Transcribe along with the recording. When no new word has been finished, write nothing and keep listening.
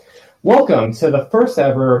Welcome to the first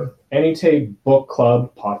ever AniTAY Book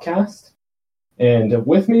Club podcast. And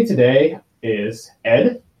with me today is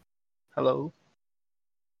Ed. Hello.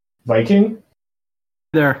 Viking.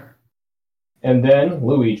 There. And then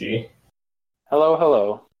Luigi. Hello,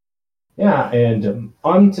 hello. Yeah, and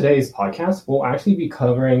on today's podcast, we'll actually be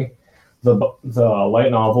covering the light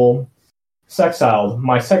novel Sexiled.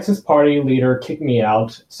 My sexist party leader kicked me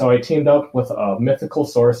out, so I teamed up with a mythical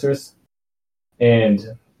sorceress.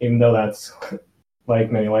 And even though that's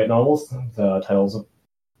like many light novels, the title's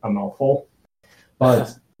a mouthful.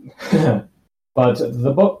 But but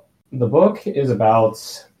the book is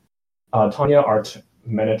about Tanya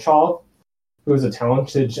Artmenichov, who is a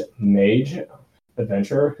talented mage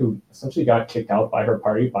adventurer who essentially got kicked out by her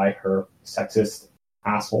party by her sexist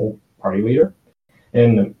asshole party leader.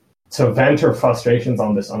 And to vent her frustrations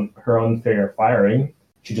on her unfair firing,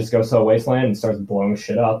 she just goes to a wasteland and starts blowing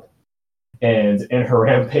shit up. And in her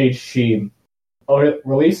rampage, she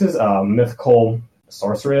releases a mythical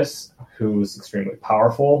sorceress who's extremely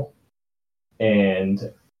powerful.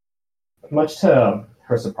 And much to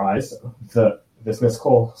her surprise, this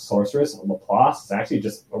mythical sorceress, Laplace, is actually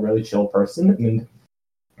just a really chill person. And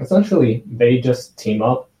essentially, they just team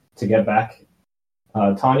up to get back.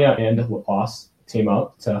 Tanya and Laplace team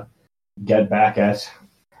up to get back at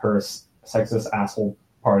her sexist asshole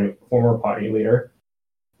former party leader.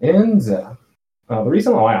 And the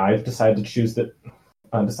reason why I decided to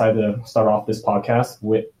start off this podcast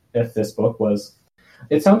with this book was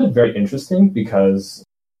it sounded very interesting because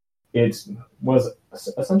it was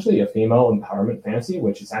essentially a female empowerment fantasy,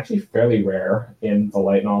 which is actually fairly rare in the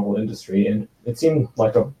light novel industry, and it seemed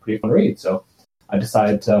like a pretty fun read, so I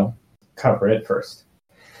decided to cover it first.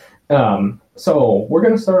 So we're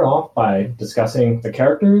going to start off by discussing the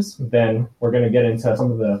characters, then we're going to get into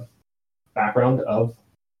some of the background of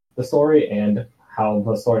the story and how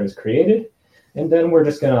the story was created, and then we're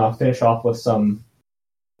just going to finish off with some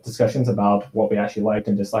discussions about what we actually liked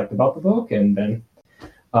and disliked about the book, and then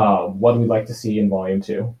what we'd like to see in Volume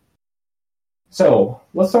 2. So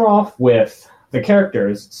let's start off with the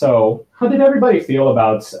characters. So how did everybody feel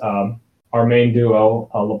about our main duo,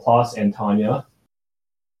 Laplace and Tanya?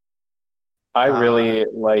 I really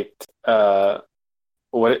liked,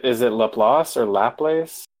 what is it, Laplace or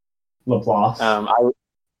Laplace? Laplace.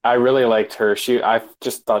 I really liked her. I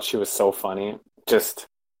just thought she was so funny. Just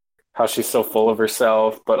how she's so full of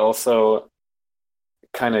herself, but also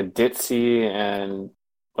kind of ditzy and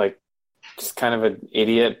like just kind of an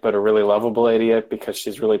idiot, but a really lovable idiot because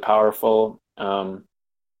she's really powerful. And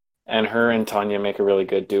her and Tanya make a really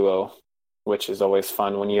good duo, which is always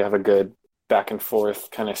fun when you have a good back and forth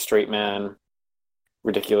kind of straight man,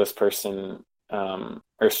 ridiculous person,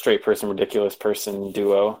 or straight person, ridiculous person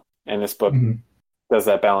duo. And this book does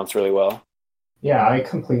that balance really well. Yeah, I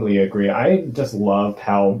completely agree. I just loved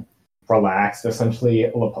how relaxed, essentially,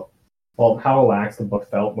 how relaxed the book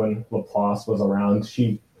felt when Laplace was around.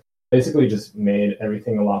 She basically just made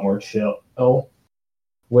everything a lot more chill,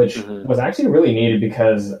 which was actually really needed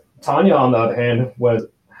because Tanya, on the other hand,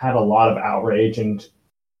 had a lot of outrage, and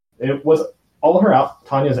it was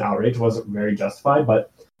Tanya's outrage was very justified, but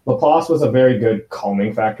Laplace was a very good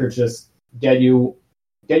calming factor, just get you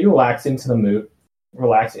relaxed into the mood,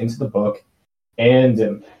 relaxed into the book,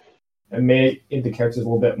 and made the characters a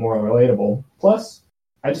little bit more relatable. Plus,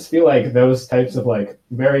 I just feel like those types of like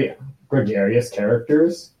very gregarious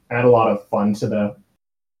characters add a lot of fun to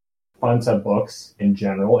books in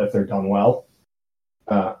general if they're done well.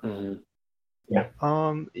 Yeah.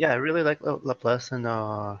 I really like Laplace and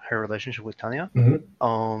her relationship with Tanya.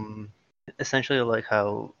 Essentially, like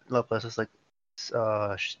how Laplace is like,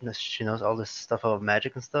 she knows all this stuff about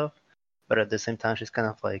magic and stuff, but at the same time, she's kind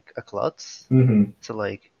of like a klutz. So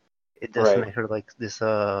like, it doesn't make her like this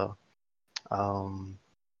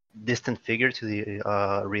distant figure to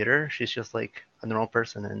the reader. She's just like a normal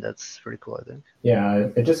person, and that's pretty cool, I think. Yeah,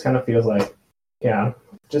 it just kind of feels like,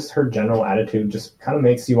 just her general attitude just kind of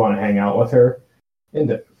makes you want to hang out with her.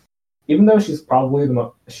 And even though she's probably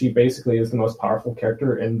she basically is the most powerful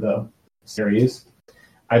character in the series,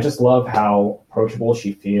 I just love how approachable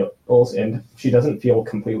she feels, and she doesn't feel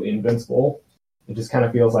completely invincible. It just kind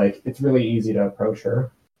of feels like it's really easy to approach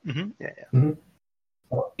her.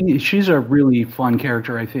 She's a really fun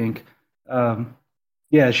character, I think.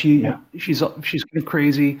 She's kind of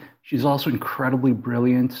crazy. She's also incredibly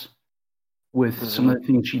brilliant with some of the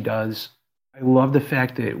things she does. I love the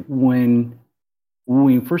fact that when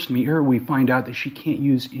we first meet her, we find out that she can't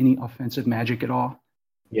use any offensive magic at all.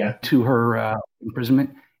 Yeah. To her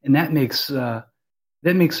imprisonment, and that makes a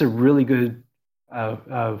really good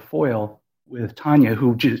foil with Tanya,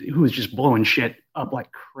 who is just blowing shit up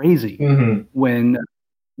like crazy Mm-hmm. when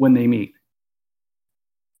they meet.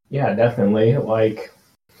 Yeah, definitely. Like,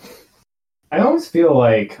 I always feel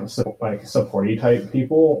like supporty type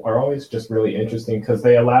people are always just really interesting because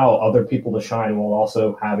they allow other people to shine while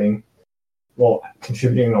also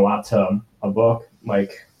contributing a lot to a book.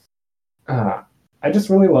 Like, I just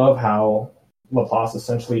really love how Laplace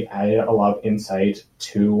essentially added a lot of insight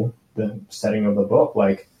to the setting of the book.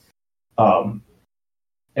 Like, um,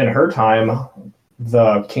 in her time,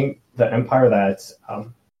 the empire that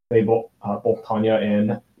both Tanya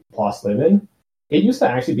and Laplace live in, it used to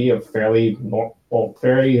actually be a very more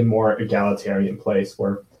egalitarian place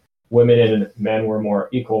where women and men were more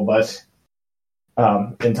equal. But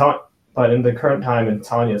in the current time, in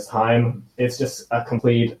Tanya's time, it's just a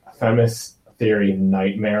complete feminist theory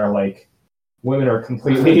nightmare. Like, women are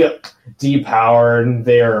completely depowered,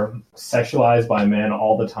 they are sexualized by men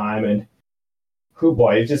all the time, and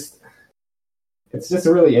it's just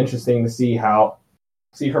really interesting to see her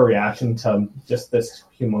reaction to just this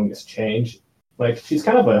humongous change. Like, she's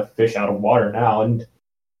kind of a fish out of water now, and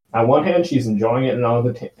on one hand she's enjoying it, and on the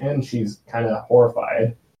other hand she's kind of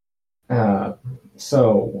horrified. How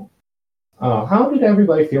did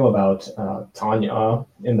everybody feel about Tanya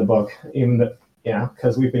in the book?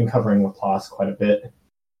 Because we've been covering Laplace quite a bit.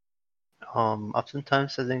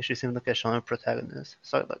 Oftentimes I think she seemed like a shonen protagonist,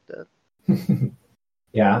 so I like that.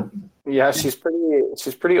 Yeah. Yeah, she's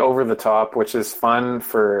pretty over the top, which is fun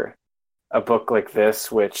for a book like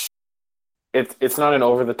this, which it's not an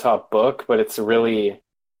over the top book, but it's really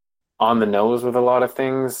on the nose with a lot of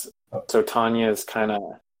things. So Tanya's kind of,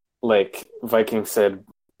 like Viking said,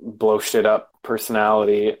 blow shit up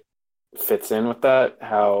personality fits in with that.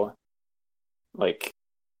 How, like,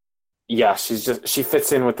 yeah, she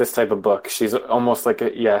fits in with this type of book. She's almost like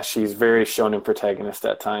she's very shonen protagonist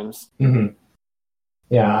at times. Mm-hmm.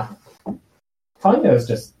 Yeah. Tanya is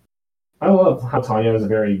just, I love how Tanya is a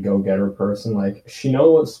very go-getter person. Like, she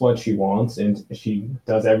knows what she wants, and she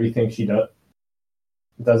does everything she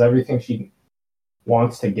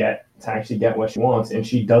wants to actually get what she wants, and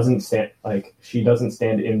she doesn't stand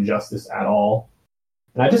injustice at all.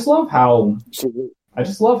 And I just love how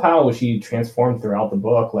she transformed throughout the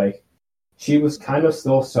book. Like, she was kind of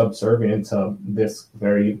still subservient to this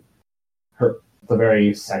the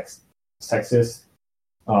very sexist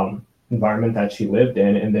environment that she lived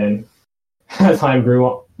in, and then as time grew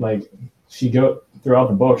up, throughout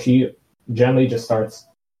the book, she generally just starts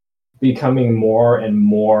becoming more and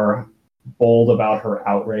more bold about her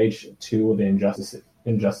outrage to the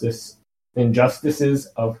injustices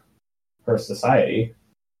of her society.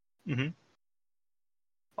 Mm-hmm.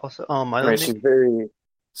 Also, I don't think she's very.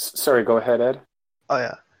 Sorry, go ahead, Ed. Oh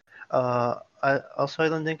yeah. I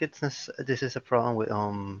don't think this is a problem with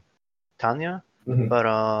Tanya, Mm-hmm.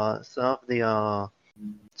 but some of the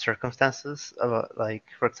circumstances, like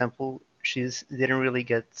for example, she didn't really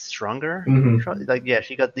get stronger. Mm-hmm. Like, yeah,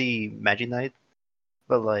 she got the Magic Knight,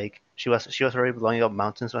 but like she was already blowing up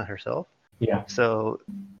mountains on herself. Yeah. So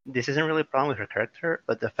this isn't really a problem with her character,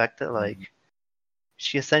 but the fact that like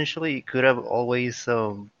she essentially could have always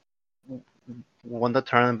won the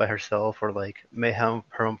tournament by herself, or like may have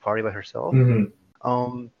her own party by herself.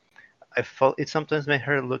 Mm-hmm. I felt it sometimes made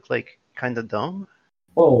her look like kind of dumb.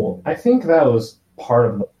 Well, I think that was part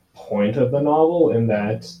of the point of the novel, in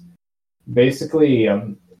that basically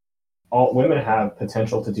all women have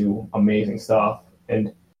potential to do amazing stuff,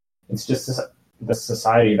 and it's just the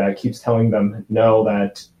society that keeps telling them no,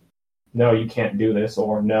 you can't do this,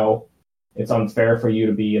 or no, it's unfair for you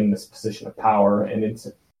to be in this position of power. And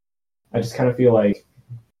I just kind of feel like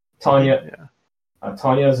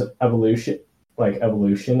Tanya's evolution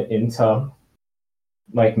into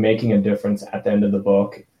like making a difference at the end of the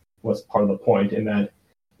book was part of the point, in that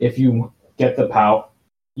if you get the power,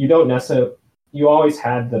 you always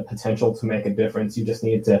had the potential to make a difference. You just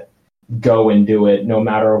need to go and do it, no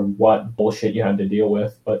matter what bullshit you had to deal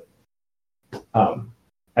with. But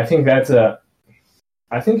I think it's a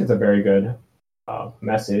very good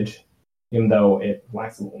message, even though it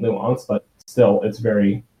lacks a little nuance. But still, it's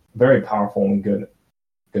very, very powerful and good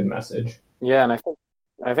message. Yeah, and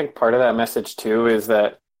I think part of that message too is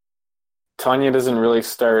that Tanya doesn't really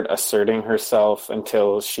start asserting herself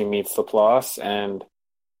until she meets Laplace and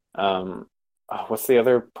what's the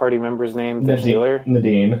other party member's name? The healer?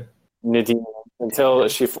 Nadine. Until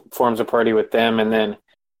she forms a party with them, and then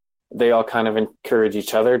they all kind of encourage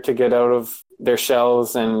each other to get out of their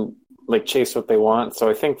shells and like chase what they want. So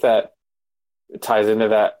I think that ties into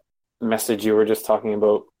that message you were just talking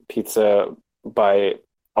about, Pizza, by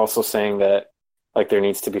also saying that like there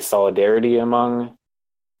needs to be solidarity among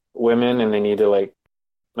women, and they need to like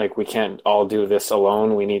like we can't all do this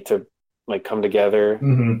alone. We need to like come together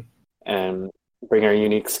Mm-hmm. and bring our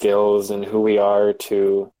unique skills and who we are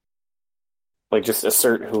to like just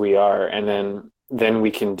assert who we are, and then we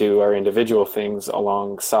can do our individual things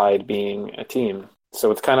alongside being a team. So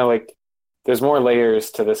it's kind of like there's more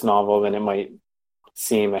layers to this novel than it might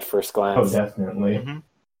seem at first Oh, glance. definitely. Hmm.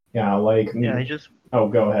 Yeah, like. Yeah, I just. Oh,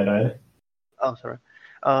 go ahead, Ed. Oh, sorry.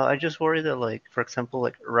 I just worry that, like, for example,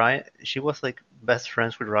 like Ryan, she was like best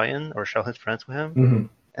friends with Ryan or childhood friends with him, Mm-hmm.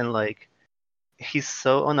 and like he's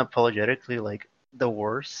so unapologetically like the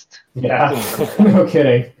worst Yeah, no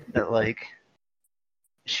kidding. that like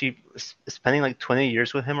she spending like 20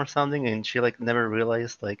 years with him or something, and she like never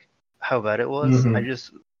realized like how bad it was. I Mm-hmm.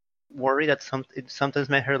 just worry that it sometimes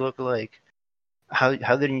made her look like how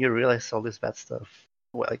didn't you realize all this bad stuff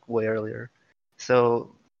like way earlier?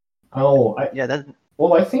 So Oh, yeah, that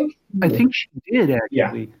I think. I think she did Yeah.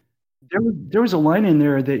 actually. There was a line in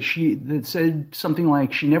there that said something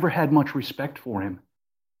like she never had much respect for him,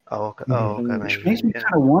 oh okay, Mhm. oh okay, which maybe makes me yeah.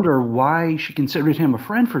 kind of wonder why she considered him a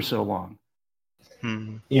friend for so long.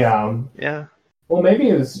 Hmm. Yeah. Yeah. Well, maybe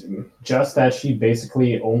it was just that she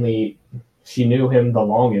knew him the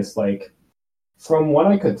longest. Like, from what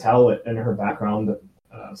I could tell in her background,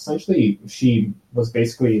 essentially she was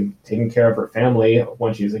basically taking care of her family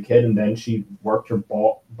when she was a kid, and then she worked her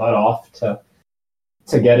butt off to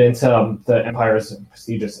get into the Empire's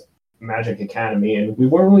prestigious magic academy. And we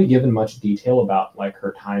weren't really given much detail about like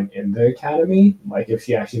her time in the academy, like if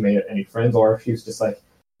she actually made any friends or if she was just like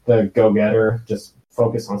the go-getter, just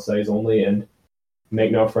focus on studies only and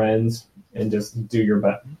make no friends and just do your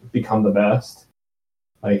best, become the best.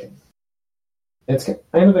 Like, it's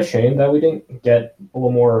kind of a shame that we didn't get a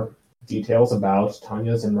little more details about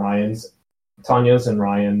Tanya's and Ryan's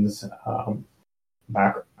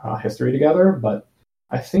back history together. But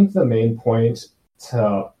I think the main point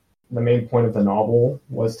of the novel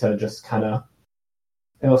was to just kind of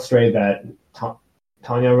illustrate that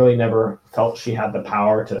Tanya really never felt she had the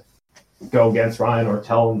power to go against Ryan or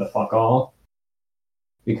tell him to fuck off,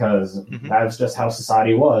 because that's just how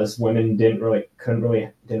society was. Women didn't really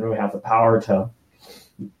have the power to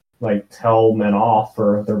like tell men off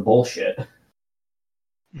for their bullshit.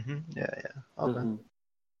 Mm-hmm. Yeah. Okay.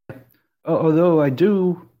 Mm-hmm. Although I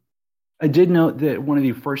did note that one of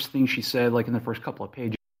the first things she said, like in the first couple of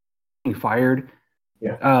pages, being fired.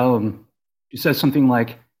 Yeah. She says something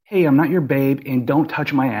like, "Hey, I'm not your babe, and don't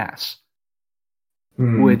touch my ass,"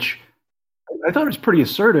 which I thought was pretty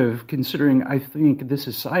assertive, considering I think this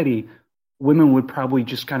society, women would probably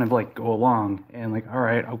just kind of like go along and like, all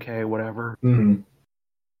right, okay, whatever. Mm-hmm.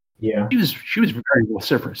 Yeah. She was very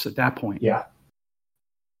vociferous at that point. Yeah.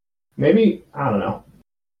 Maybe, I don't know.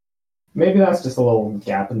 Maybe that's just a little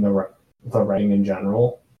gap in the writing in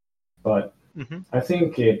general, but I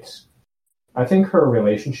think her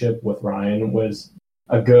relationship with Ryan was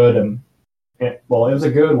a good, it was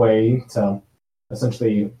a good way to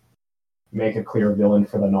essentially make a clear villain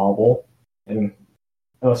for the novel and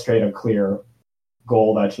illustrate a clear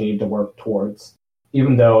goal that she needed to work towards,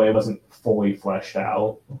 even though it wasn't fully fleshed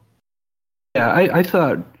out. Yeah, I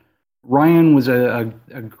thought Ryan was a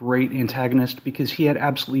great antagonist because he had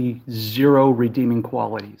absolutely zero redeeming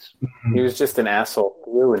qualities. He was just an asshole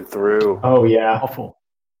through and through. Oh, yeah. Awful.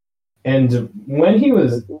 And when he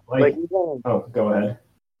was like even, oh, go ahead.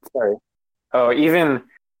 Sorry. Oh, even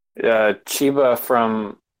Chiba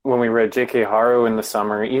from when we read J.K. Haru in the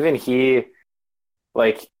summer, even he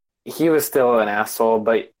was still an asshole,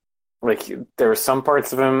 but like there were some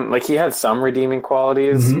parts of him, like he had some redeeming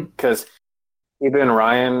qualities, because Chiba and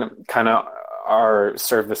Ryan kind of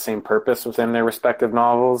serve the same purpose within their respective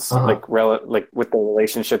novels, like with the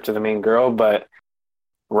relationship to the main girl, but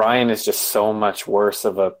Ryan is just so much worse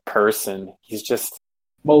of a person. He's just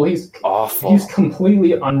he's awful. He's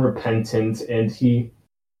completely unrepentant, and he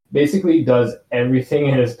basically does everything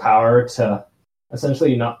in his power to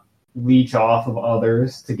essentially not leech off of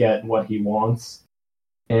others to get what he wants.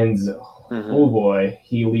 And oh boy,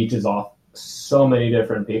 he leeches off so many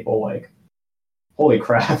different people, like holy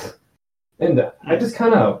crap. And it's just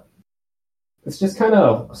kind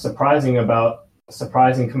of surprising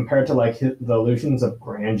compared to like the illusions of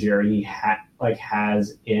grandeur he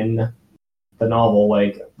has in the novel.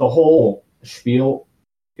 Like the whole spiel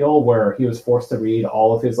where he was forced to read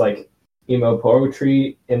all of his like emo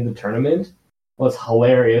poetry in the tournament was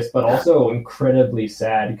hilarious, but also incredibly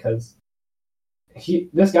sad because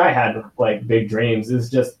this guy had like big dreams. It's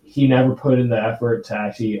just he never put in the effort to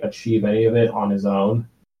actually achieve any of it on his own.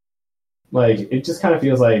 Like it just kind of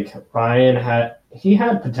feels like Ryan had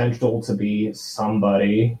potential to be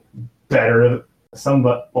somebody better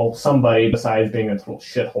somebody besides being a total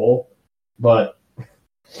shithole, but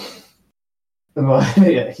but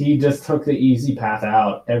he just took the easy path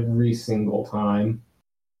out every single time.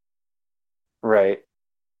 Right.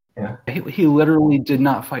 Yeah. He literally did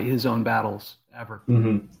not fight his own battles ever.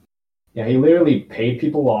 Mm-hmm. Yeah, he literally paid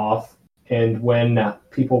people off, and when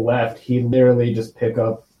people left, he literally just picked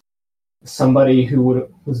up somebody who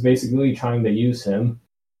was basically trying to use him.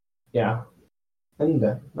 Yeah, and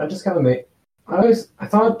that just kind of made. I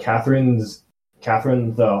thought Catherine,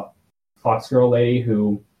 the Fox Girl lady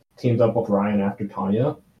who teamed up with Ryan after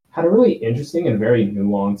Tanya, had a really interesting and very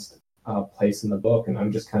nuanced place in the book, and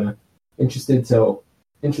I'm just kind of interested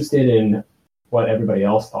in what everybody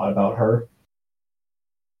else thought about her.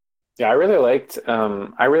 Yeah, I really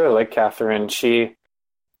liked Catherine.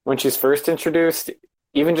 When she's first introduced,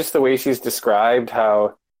 even just the way she's described,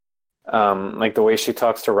 how like the way she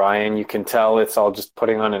talks to Ryan, you can tell it's all just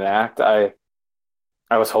putting on an act. I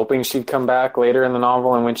was hoping she'd come back later in the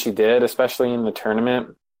novel, and when she did, especially in the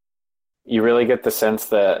tournament, you really get the sense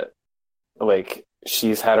that like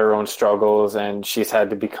she's had her own struggles and she's had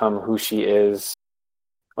to become who she is,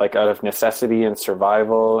 like out of necessity and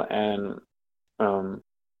survival. And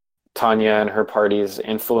Tanya and her party's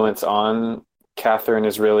influence on Catherine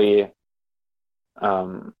is really,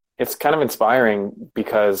 it's kind of inspiring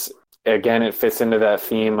because, again, it fits into that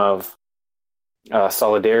theme of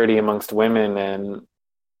solidarity amongst women, and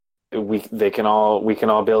we can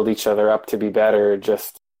all build each other up to be better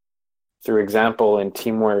just through example and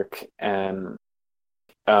teamwork. And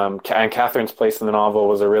Catherine's place in the novel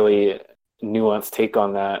was a really nuanced take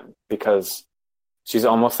on that, because she's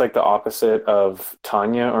almost like the opposite of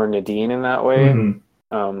Tanya or Nadine in that way,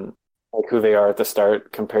 like who they are at the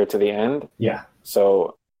start compared to the end. Yeah.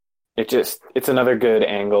 So it's another good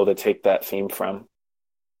angle to take that theme from.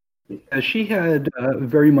 She had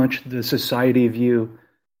very much the society view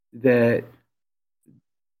that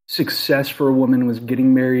success for a woman was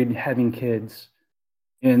getting married and having kids,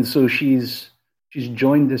 and so she's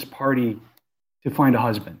joined this party to find a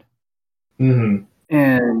husband. Mm-hmm.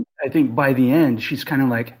 And I think by the end, she's kind of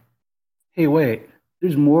like, "Hey, wait,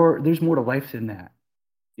 there's more to life than that.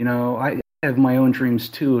 You know, I have my own dreams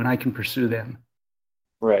too, and I can pursue them."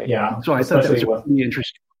 Right. Yeah. So I thought that was really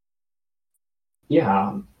interesting.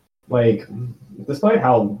 Yeah, like despite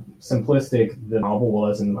how simplistic the novel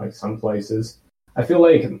was in like some places, I feel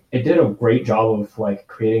like it did a great job of like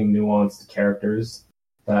creating nuanced characters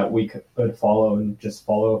that we could follow and just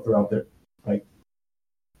follow throughout their like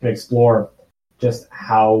and explore just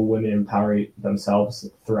how women empower themselves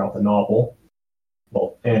throughout the novel,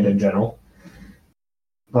 well, and in general.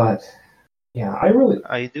 But yeah, I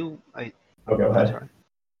do. Oh, go ahead. Sorry.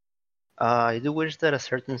 I do wish that a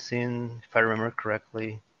certain scene, if I remember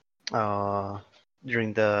correctly,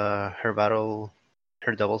 during her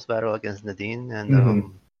doubles battle against Nadine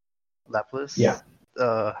and Lapis. Yeah.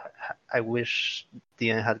 I wish the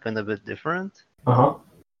end had gone a bit different. Uh-huh.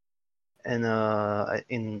 And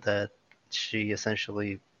in that she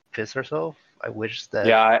essentially pissed herself. I wish that.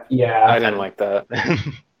 Yeah, I didn't like that.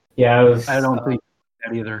 Yeah, I don't think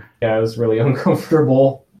that either. Yeah, it was really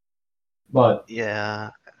uncomfortable. But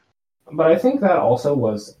yeah. But I think that also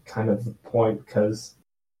was kind of the point, because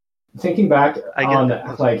thinking back on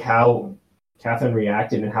like how Catherine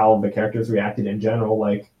reacted and how the characters reacted in general,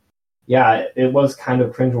 like, yeah, it was kind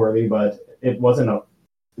of cringeworthy, but it's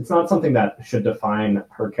not something that should define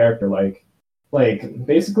her character. Like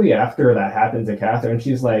basically after that happened to Catherine,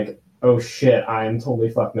 she's like, oh shit, I'm totally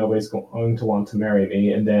fucked. Nobody's going to want to marry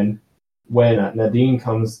me. And then when Nadine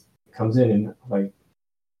comes in and like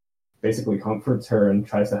basically comforts her and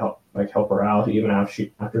tries to help her out, even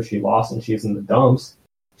after she lost and she's in the dumps,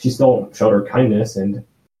 she still showed her kindness and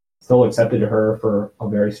still accepted her for a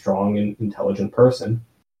very strong and intelligent person.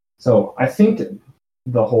 So I think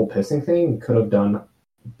the whole pissing thing could have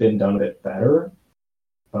been done a bit better,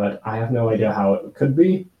 but I have no idea how it could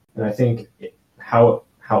be. And I think how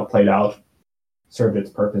it played out served its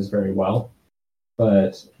purpose very well.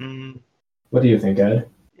 But what do you think, Ed?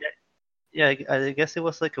 Yeah, I guess it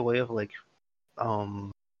was like a way of like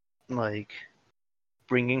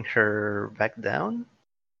bringing her back down,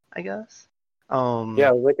 I guess.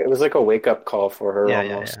 Yeah, it was like a wake up call for her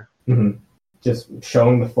almost. Yeah. Mm-hmm. Just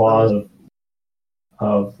showing the flaws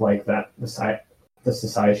of like that the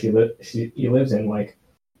society she lives in. Like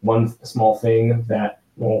one small thing that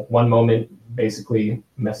one moment basically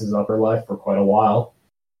messes up her life for quite a while.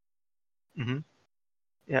 Mm-hmm.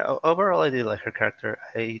 Yeah, overall I did like her character.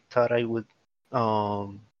 I thought I would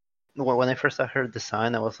when I first saw her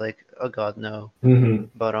design, I was like, oh god, no. Mm-hmm.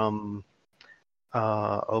 But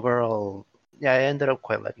overall, yeah, I ended up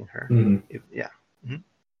quite liking her. Mm-hmm. Yeah.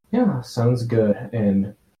 Yeah, sounds good.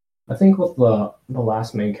 And I think with the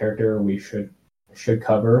last main character we should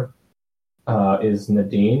cover is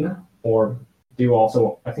Nadine, or do you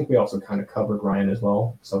also? I think we also kind of covered Ryan as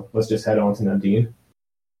well. So let's just head on to Nadine.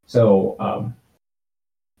 So,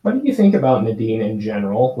 what do you think about Nadine in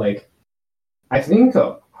general? Like, I think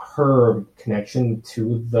her connection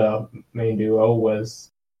to the main duo was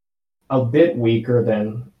a bit weaker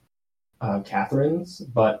than Catherine's,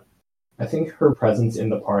 but I think her presence in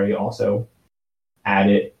the party also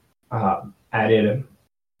added a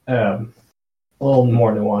little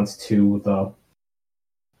more nuance to the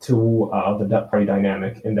party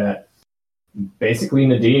dynamic. In that, basically,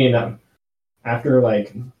 Nadine, after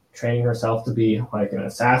like training herself to be like an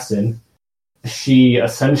assassin, she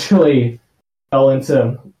essentially fell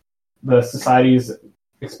into the society's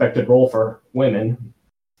expected role for women,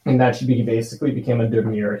 in that she basically became a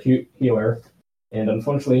demure healer. And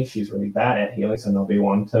unfortunately, she's really bad at healing, so nobody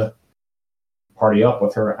wanted to party up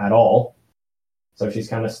with her at all. So she's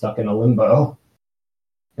kind of stuck in a limbo,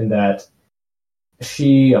 in that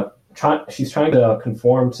she's trying to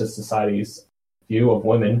conform to society's view of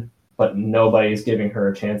women, but nobody's giving her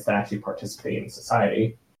a chance to actually participate in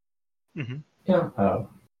society. Mm-hmm. Yeah.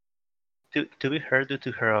 To be fair, due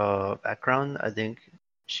to her background, I think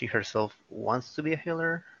she herself wants to be a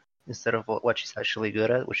healer instead of what she's actually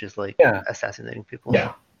good at, which is like assassinating people.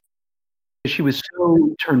 Yeah. She was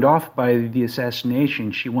so turned off by the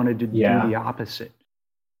assassination, she wanted to do the opposite.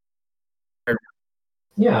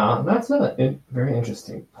 Yeah, that's a very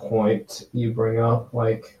interesting point you bring up.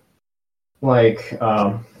 I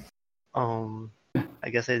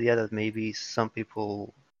guess the idea that maybe some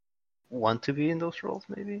people want to be in those roles,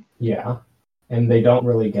 maybe. Yeah, and they don't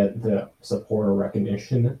really get the support or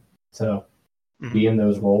recognition to be in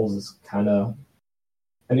those roles is kind of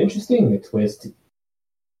an interesting twist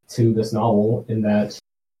to this novel, in that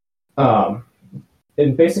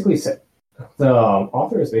it basically the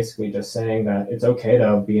author is basically just saying that it's okay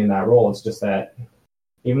to be in that role. It's just that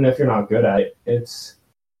even if you're not good at it,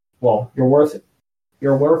 your worth in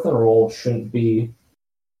a role shouldn't be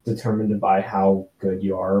determined by how good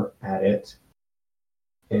you are at it.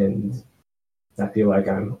 And I feel like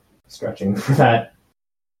I'm stretching for that.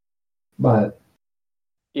 But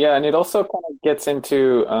yeah, and it also kind of gets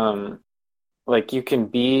into like you can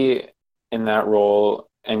be in that role,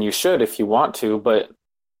 and you should if you want to, but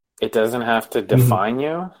it doesn't have to define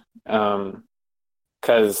you.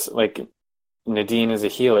 Because like Nadine is a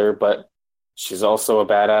healer, but she's also a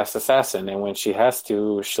badass assassin, and when she has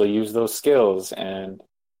to, she'll use those skills. And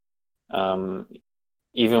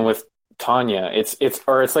even with Tanya, it's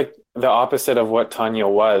like the opposite of what Tanya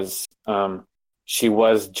was. She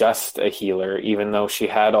was just a healer, even though she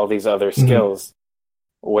had all these other skills.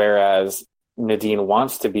 Whereas Nadine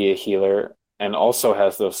wants to be a healer and also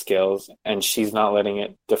has those skills, and she's not letting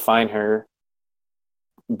it define her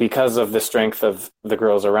because of the strength of the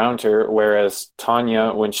girls around her. Whereas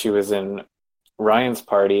Tanya, when she was in Ryan's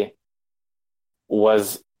party,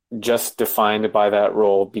 was just defined by that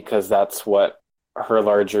role because that's what her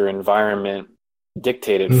larger environment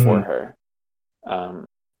dictated for her.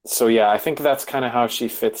 So yeah, I think that's kind of how she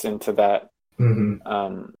fits into that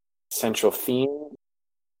central theme,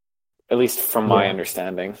 at least from my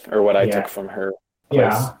understanding, or what I took from her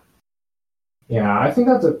place. Yeah, I think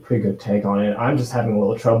that's a pretty good take on it. I'm just having a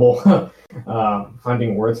little trouble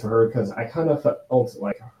finding words for her, because I kind of felt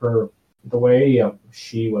like the way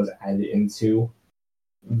she was added into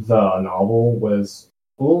the novel was,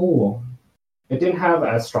 it didn't have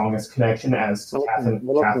as strong as connection as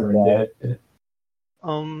Catherine did.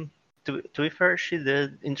 To be fair, she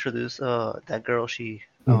did introduce that girl she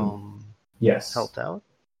helped out.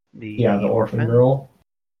 The orphan girl.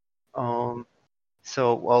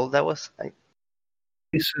 So that was.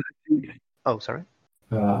 Oh, sorry.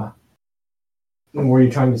 Were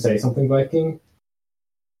you trying to say something, Viking?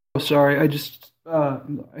 Oh, sorry. I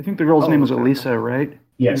think the girl's name was Elisa, right?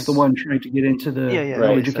 Yes. She's the one trying to get into the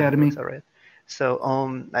Mage Academy. Lisa, right. So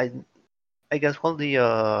I guess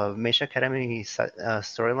the Mage Academy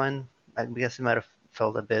storyline, I guess it might have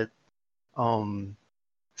felt a bit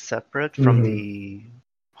separate from the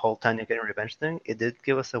whole Tanya getting revenge thing. It did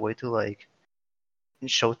give us a way to like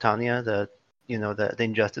show Tanya that the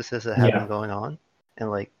injustices that have been going on, and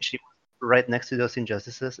like she was right next to those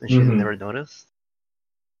injustices, and she never noticed.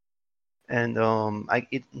 And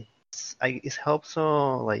it helps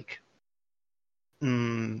like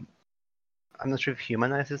I'm not sure if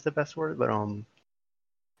humanize is the best word, but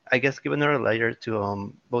I guess give another layer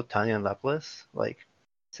to both Tanya and Lapis, like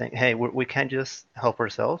saying, hey, we can't just help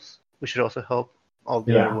ourselves, we should also help all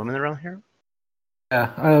the other women around here.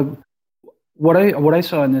 Yeah, what I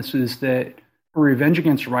saw in this is that her revenge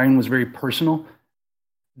against Ryan was very personal.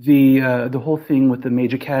 The whole thing with the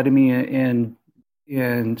Mage Academy and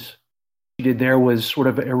she did there was sort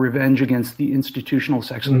of a revenge against the institutional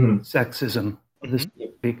sexism of this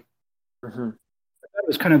city. That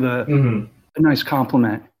was kind of a nice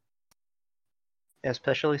compliment.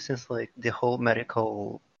 Especially since like the whole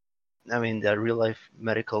medical, I mean the real life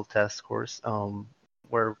medical test course,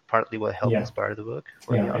 were partly what helped inspire the book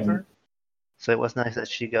for the author. So it was nice that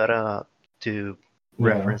she got to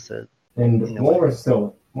reference it. And while we're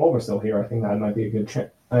still here, I think that might be a good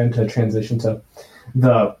time to transition to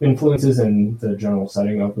the influences and the general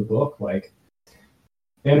setting of the book. Like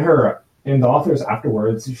in the author's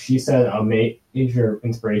afterwards, she said a major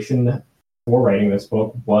inspiration for writing this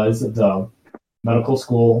book was the medical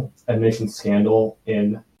school admission scandal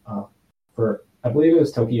for I believe it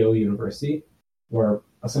was Tokyo University, where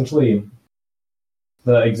essentially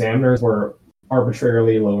the examiners were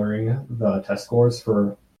arbitrarily lowering the test scores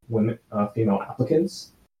for female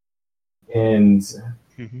applicants, and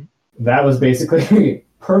that was basically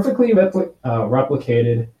perfectly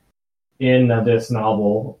replicated in this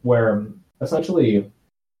novel, where essentially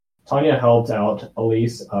Tanya helped out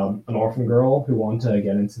Elise, an orphan girl who wanted to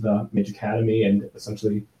get into the Mage Academy and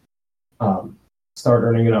essentially start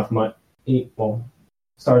earning enough money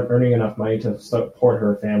to support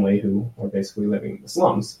her family, who were basically living in the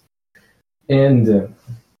slums. And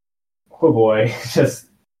oh boy,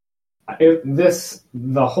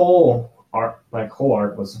 the whole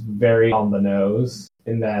arc was very on the nose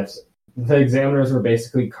in that the examiners were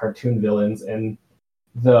basically cartoon villains, and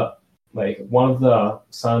one of the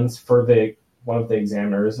sons for one of the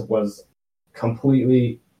examiners was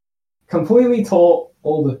completely told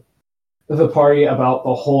the party about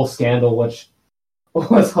the whole scandal, which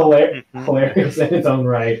was hilarious in its own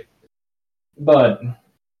right. But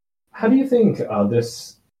how do you think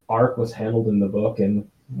this arc was handled in the book, and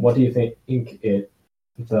what do you think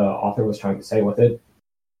the author was trying to say with it?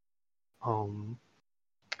 Well,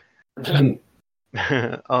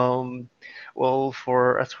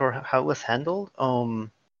 as for how it was handled,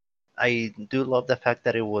 I do love the fact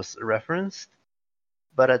that it was referenced,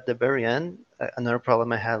 but at the very end, another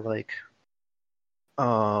problem I had, like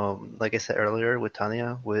I said earlier with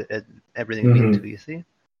Tanya, with everything being too easy,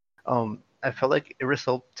 I felt like it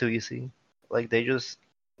resolved too easy. Like they just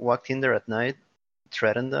walked in there at night,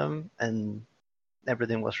 threatened them, and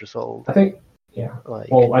everything was resolved. I think,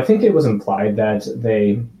 I think it was implied that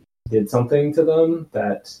they did something to them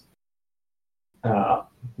that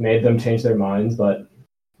made them change their minds, but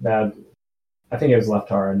that I think it was left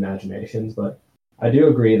to our imaginations. But I do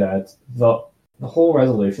agree that the whole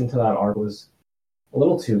resolution to that arc was a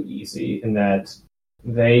little too easy, in that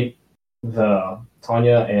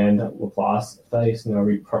Tanya and Laplace face no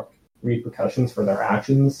repercussions for their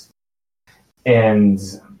actions, and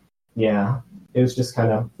it was just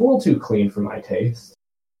kind of a little too clean for my taste.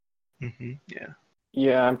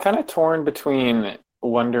 Yeah, I'm kind of torn between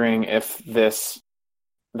wondering if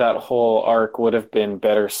that whole arc would have been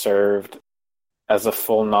better served as a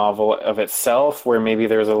full novel of itself, where maybe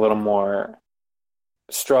there's a little more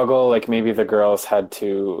struggle, like maybe the girls had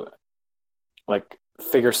to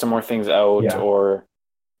figure some more things out, or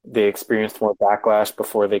they experienced more backlash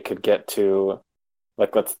before they could get to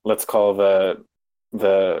let's call the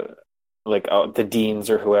deans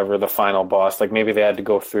or whoever the final boss. Like maybe they had to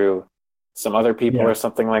go through some other people or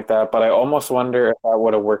something like that. But I almost wonder if that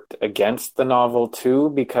would have worked against the novel too,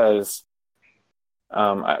 because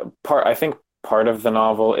I think part of the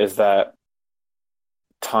novel is that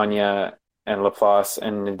Tanya and Laplace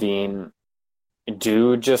and Nadine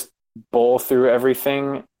do just bowl through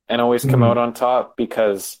everything and always come out on top,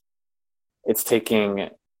 because it's taking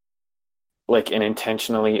an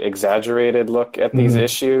intentionally exaggerated look at these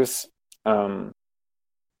issues to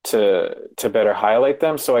better highlight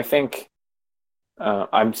them. So I think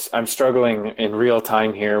I'm struggling in real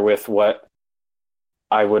time here with what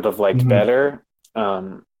I would have liked better.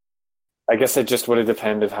 I guess it just would have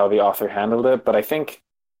depended how the author handled it, but I think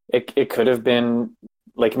it could have been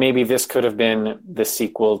maybe this could have been the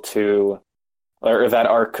sequel to, or that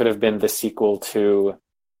arc could have been the sequel to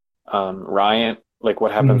Ryan.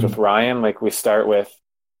 What happens with Ryan? We start with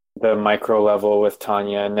the micro level with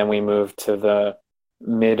Tanya, and then we move to the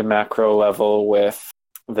mid macro level with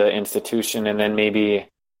the institution, and then maybe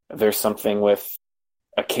there's something with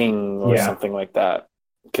a king or something like that.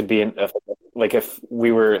 Could be if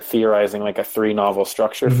we were theorizing a 3 novel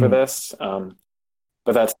structure for this, but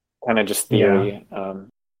that's kind of just theory.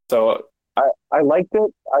 So I liked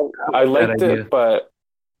it. I liked it, but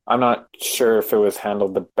I'm not sure if it was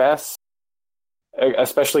handled the best.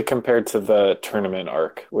 especially compared to the tournament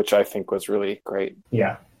arc, which I think was really great.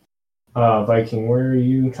 Yeah. Viking, were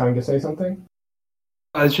you trying to say something?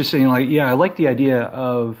 I was just saying, like, yeah, I like the idea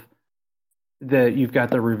of that you've got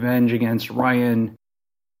the revenge against Ryan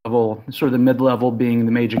level, sort of the mid level being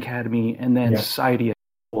the Mage Academy, and then society at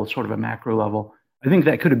sort of a macro level. I think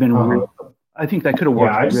that could have been I think that could have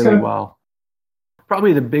worked really well.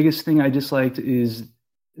 Probably the biggest thing I disliked is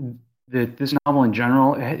that this novel in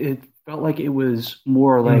general, it felt like it was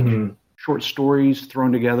more like short stories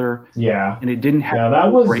thrown together. Yeah. And it didn't have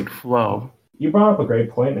that was great flow. You brought up a great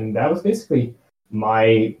point, and that was basically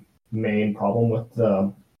my main problem with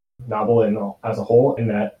the novel as a whole, in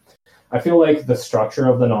that I feel like the structure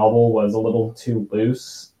of the novel was a little too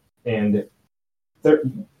loose, and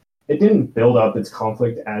it didn't build up its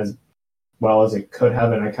conflict as well as it could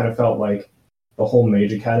have, and I kind of felt like the whole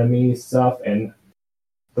Mage Academy stuff and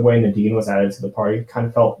the way Nadine was added to the party kind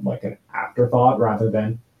of felt like an afterthought rather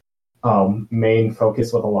than main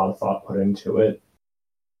focus with a lot of thought put into it.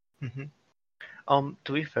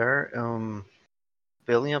 To be fair,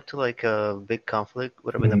 building up to like a big conflict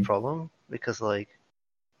would have been a problem, because like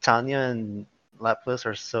Tanya and Lapis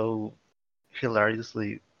are so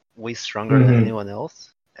hilariously way stronger than anyone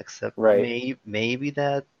else, except maybe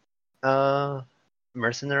that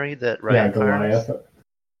mercenary that Ryan hires.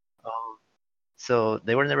 So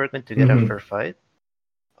they were never going to get a fair fight.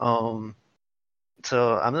 So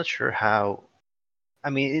I'm not sure how. I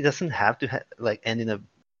mean, it doesn't have to like end in a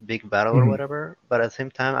big battle or whatever, but at the same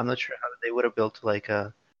time, I'm not sure how they would have built like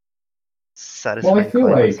a satisfying. Well, I feel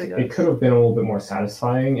like it could have been a little bit more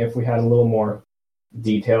satisfying if we had a little more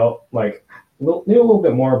detail, like knew a little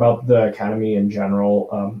bit more about the academy in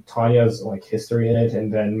general, Tanya's like history in it,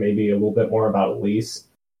 and then maybe a little bit more about Elise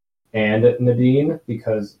and Nadine,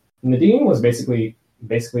 because Nadine was basically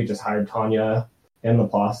just hired Tanya and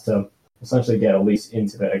Laplace to essentially get Elise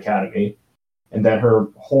into the academy, and then her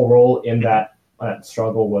whole role in that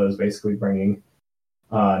struggle was basically bringing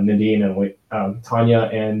Nadine and Tanya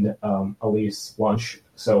and Elise lunch.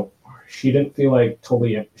 So she didn't feel like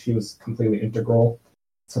she was completely integral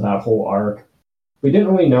to that whole arc. We didn't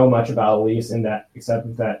really know much about Elise in that,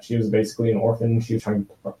 except that she was basically an orphan. She was trying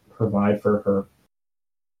to provide for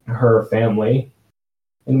her family,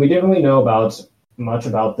 and we didn't really know much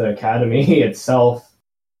about the academy itself,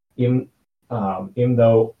 even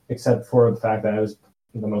though, except for the fact that it was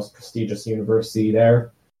the most prestigious university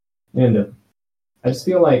there. And I just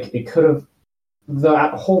feel like the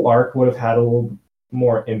whole arc would have had a little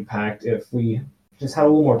more impact if we just had a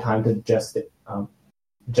little more time to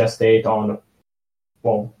gestate on,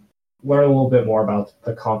 well, learn a little bit more about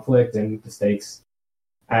the conflict and the stakes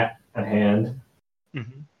at hand.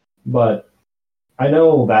 But I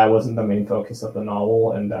know that wasn't the main focus of the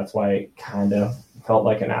novel, and that's why it kind of felt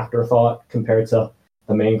like an afterthought compared to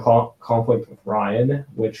the main conflict with Ryan,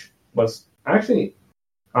 which was actually,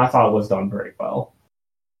 I thought, was done very well.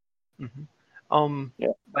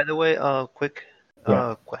 By the way, quick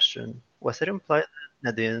question: was it implied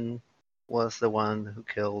that Nadine was the one who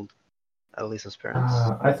killed Elisa's parents?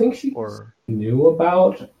 I think she knew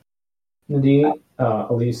about Nadine,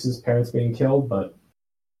 Elisa's parents being killed, but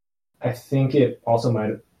I think it also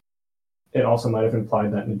might have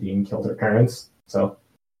implied that Nadine killed her parents. So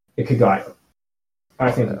it could go.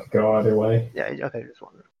 I think it could go either way. Yeah. Okay. Just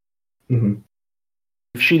wondering.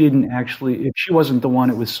 If she wasn't the one,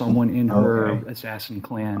 it was someone in her assassin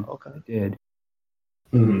clan that did.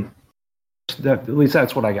 At least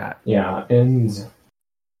that's what I got. Yeah, and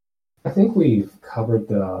I think we've covered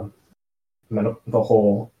the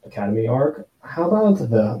whole academy arc. How about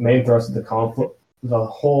the main thrust of the conflict?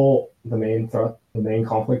 The main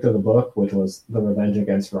conflict of the book, which was the revenge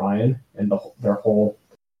against Ryan and the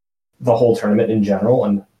whole tournament in general.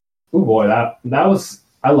 And oh boy, that was,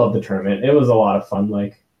 I love the tournament. It was a lot of fun.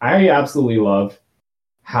 Like, I absolutely loved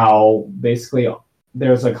how basically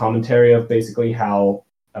there's a commentary of basically how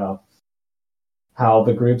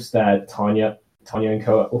the groups that Tanya and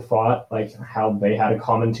Co fought, like how they had a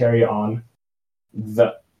commentary on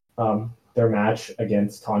their match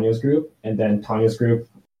against Tanya's group, and then Tanya's group's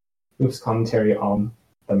commentary on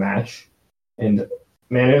the match. And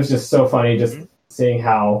man, it was just so funny just seeing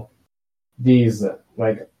how these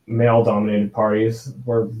like male-dominated parties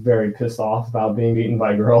were very pissed off about being beaten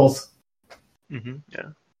by girls. Yeah,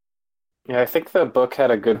 I think the book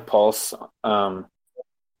had a good pulse on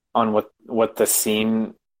what the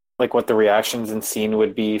scene, like what the reactions and scene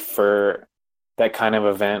would be for that kind of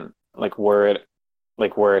event, were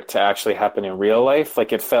it to actually happen in real life.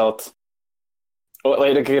 Like it felt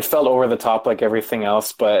over the top like everything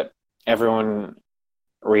else, but everyone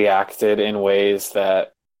reacted in ways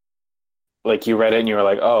that like you read it and you were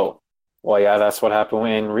like, oh, well, yeah, that's what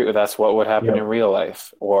happened that's what would happen in real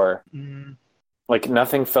life, or like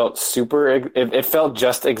nothing felt super. It felt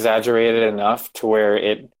just exaggerated enough to where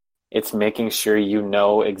it's making sure you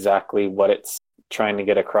know exactly what it's trying to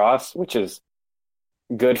get across, which is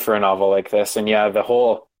good for a novel like this. And yeah, the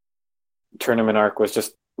whole tournament arc was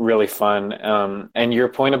just really fun. And your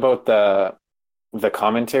point about the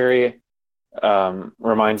commentary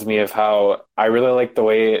reminds me of how I really like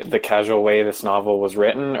the casual way this novel was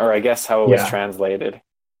written, or I guess how it was translated.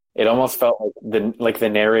 It almost felt like the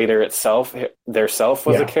narrator itself, their self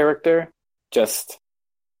was a character, just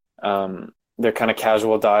their kind of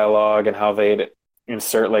casual dialogue and how they'd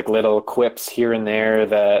insert like little quips here and there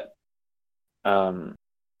that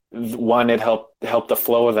one, it helped the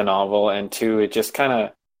flow of the novel, and two, it just kind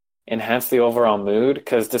of enhanced the overall mood,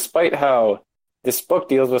 because despite how this book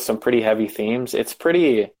deals with some pretty heavy themes, it's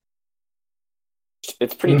pretty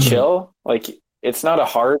chill. Like it's not a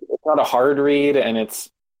hard read, and it's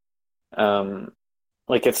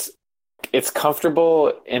like it's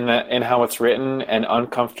comfortable in how it's written and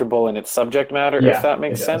uncomfortable in its subject matter, if that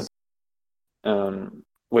makes sense.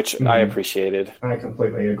 Which I appreciated. I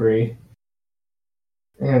completely agree.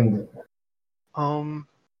 And I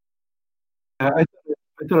thought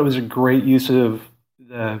it was a great use of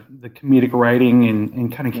the comedic writing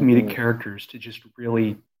and kind of comedic characters to just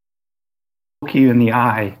really look you in the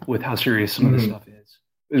eye with how serious some of the stuff is.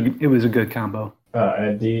 It was a good combo.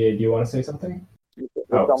 Do you want to say something?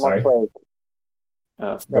 Sorry. Go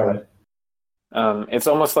ahead. It's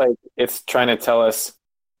almost like it's trying to tell us,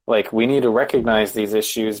 like, we need to recognize these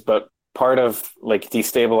issues, but part of like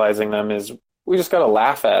destabilizing them is we just got to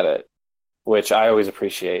laugh at it, which I always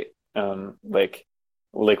appreciate. Like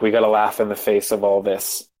we got to laugh in the face of all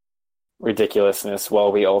this ridiculousness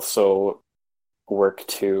while we also work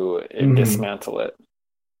to dismantle it.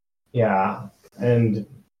 Yeah, and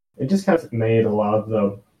it just kind of made a lot of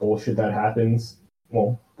the bullshit that happens,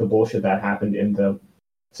 the bullshit that happened in the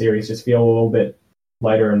series just feel a little bit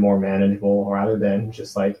lighter and more manageable, rather than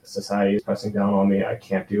just like society is pressing down on me, I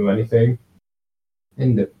can't do anything.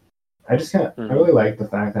 And I just I really like the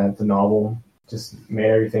fact that the novel just made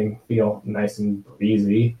everything feel nice and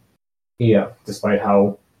breezy. Yeah, despite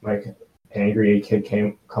how like angry a kid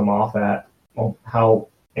come off at, how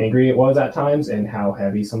angry it was at times and how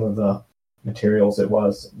heavy some of the materials it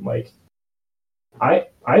was. Like I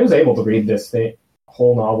was able to read this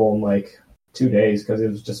whole novel in like 2 days because it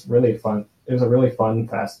was just really fun. It was a really fun,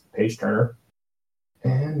 fast page turner.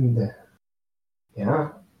 And yeah,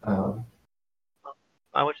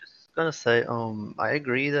 I was just gonna say, I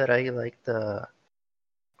agree that I like the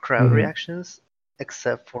crowd reactions,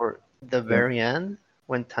 except for the very end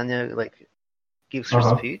when Tanya like gives her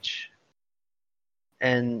speech,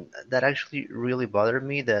 and that actually really bothered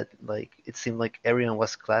me. That like it seemed like everyone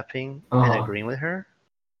was clapping and agreeing with her.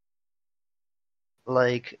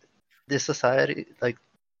 Like this society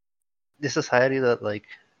that like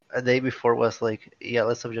a day before was like, yeah,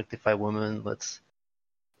 let's objectify women, let's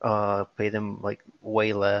pay them like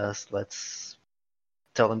way less, let's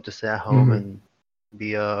tell them to stay at home and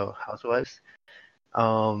be housewives.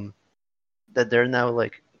 That they're now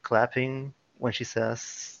like clapping when she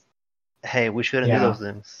says, "Hey, we shouldn't do those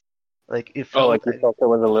things." Like if like you felt it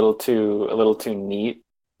was a little too neat,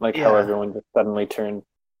 like how everyone just suddenly turned.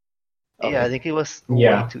 Yeah, I think it was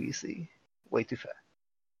way too easy, way too fast.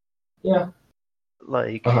 Yeah,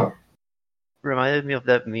 like reminded me of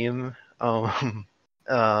that meme,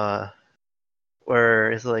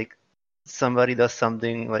 where it's like somebody does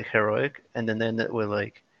something like heroic, and then it will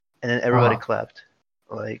like, and then everybody clapped.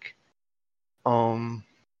 Like,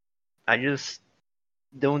 I just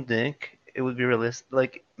don't think it would be realistic.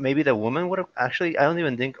 Like maybe the woman would have actually. I don't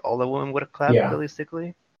even think all the women would have clapped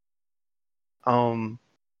realistically.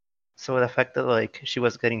 So the fact that like she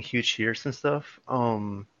was getting huge cheers and stuff.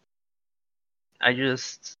 I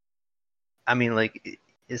mean, like,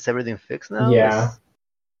 is everything fixed now? Yeah.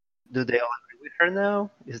 Do they all agree with her now?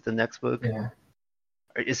 Is the next book? Yeah.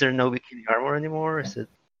 Is there no bikini armor anymore? Is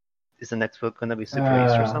the next book gonna be Super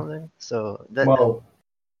Ace or something? So that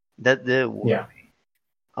did worry me.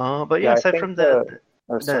 But yeah, aside from that,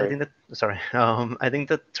 I think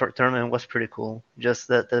the tournament was pretty cool. Just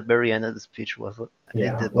that the very end of the speech was it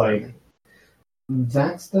did worry me.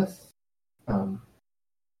 That's the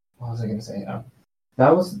what was I gonna say?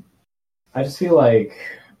 That was. I feel like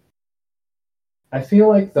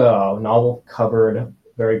the novel covered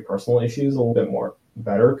very personal issues a little bit more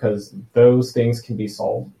better, because those things can be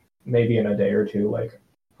solved maybe in a day or two. Like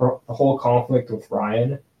the whole conflict with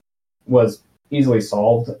Ryan was easily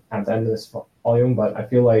solved at the end of this volume, but I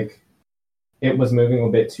feel like it was moving a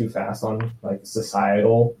bit too fast on like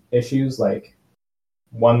societal issues. Like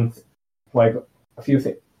a few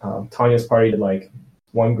things. Tanya's party did like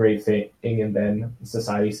one great thing, and then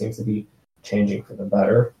society seems to be changing for the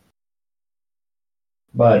better.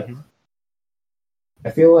 But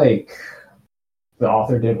I feel like the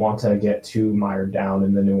author didn't want to get too mired down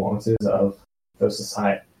in the nuances of those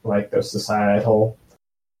societal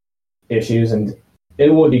issues, and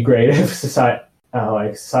it would be great if societal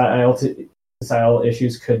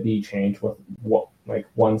issues could be changed with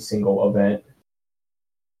one single event.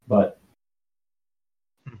 But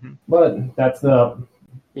that's the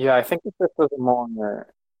I think if this was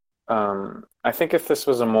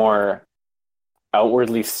a more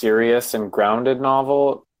outwardly serious and grounded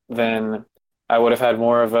novel, then I would have had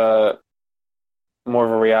more of a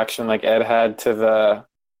reaction like Ed had to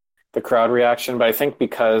the crowd reaction. But I think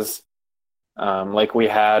because we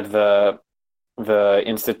had the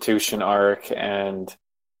institution arc and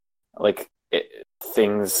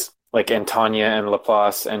things like Tanya and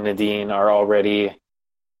Laplace and Nadine are already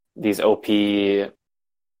these OP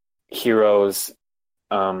heroes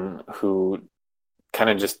who kind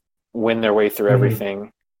of just win their way through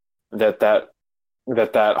everything. That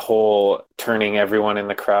whole turning everyone in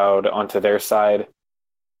the crowd onto their side,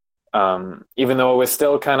 even though it was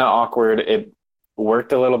still kind of awkward, it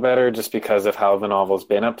worked a little better just because of how the novel's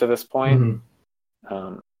been up to this point.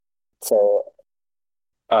 It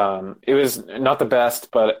was not the best,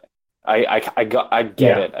 but I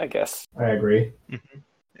get it, I guess. I agree.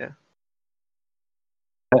 Yeah.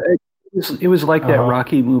 It was like that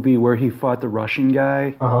Rocky movie where he fought the Russian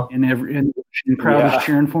guy, and the Russian crowd was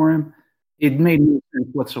cheering for him. It made no sense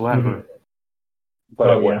whatsoever. But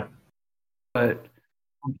I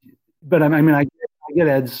mean, I get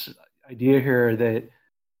Ed's idea here that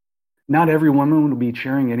not every woman would be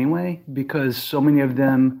cheering anyway, because so many of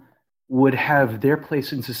them would have their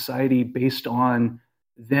place in society based on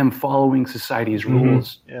them following society's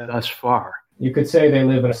rules thus far. You could say they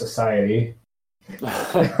live in a society.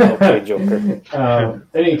 Okay, Joker. In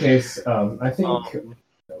any case, I think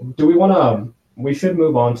we should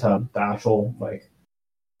move on to the actual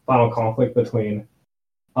final conflict between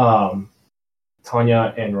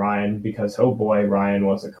Tanya and Ryan, because oh boy, Ryan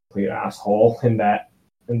was a complete asshole in that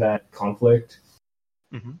conflict.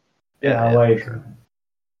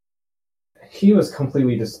 He was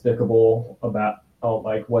completely despicable about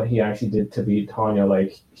what he actually did to beat Tanya.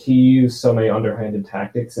 Like, he used so many underhanded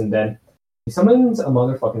tactics, and then he summons a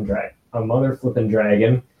mother flipping dragon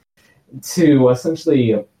to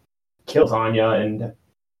essentially kill Tanya and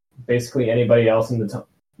basically anybody else in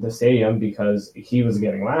the stadium because he was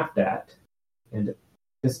getting laughed at. And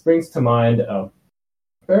this brings to mind a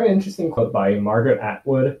very interesting quote by Margaret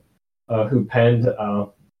Atwood, who penned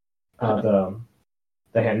The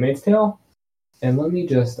Handmaid's Tale. And let me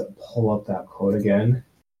just pull up that quote again.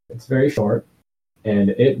 It's very short, and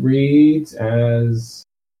it reads as,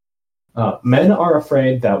 men are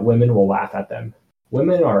afraid that women will laugh at them.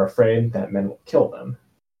 Women are afraid that men will kill them.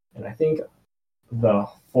 And I think the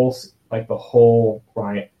whole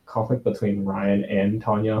conflict between Ryan and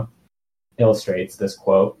Tanya illustrates this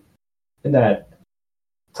quote, in that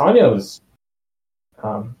Ryan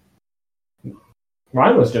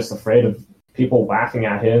was just afraid of people laughing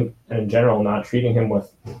at him and in general not treating him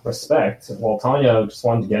with respect, while Tanya just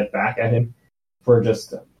wanted to get back at him for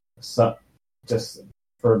just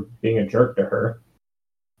for being a jerk to her.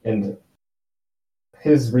 And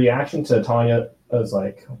his reaction to Tanya's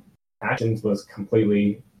actions was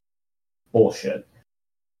completely bullshit.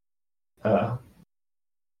 But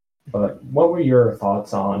what were your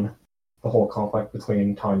thoughts on the whole conflict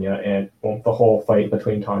between the whole fight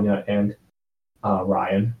between Tanya and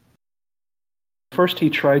Ryan? First, he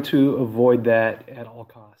tried to avoid that at all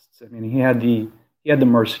costs. I mean, he had the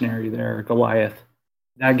mercenary there, Goliath.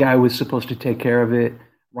 That guy was supposed to take care of it.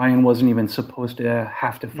 Ryan wasn't even supposed to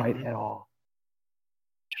have to fight at all.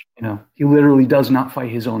 He literally does not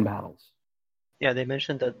fight his own battles. Yeah, they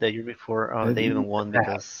mentioned that the year before they even won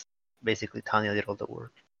because basically Tanya did all the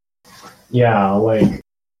work. Yeah,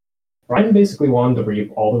 Ryan basically wanted to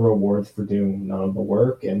reap all the rewards for doing none of the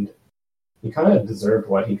work, and he kind of deserved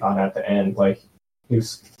what he got at the end. He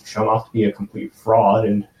was shown off to be a complete fraud,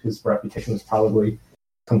 and his reputation was probably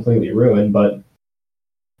completely ruined. But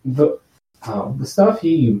the stuff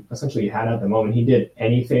he essentially had at the moment, he did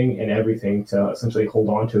anything and everything to essentially hold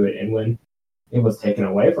on to it. And when it was taken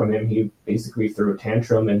away from him, he basically threw a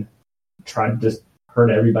tantrum and tried to just hurt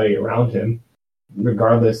everybody around him,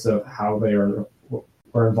 regardless of how they were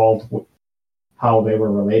involved, how they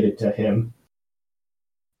were related to him.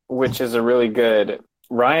 Which is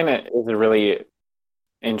Ryan is a really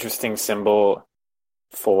interesting symbol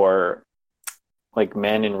for like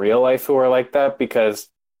men in real life who are like that, because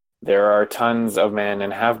there are tons of men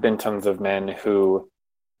and have been tons of men who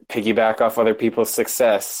piggyback off other people's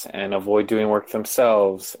success and avoid doing work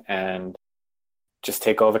themselves and just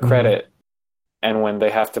take all the credit. And when they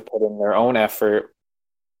have to put in their own effort,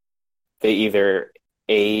 they either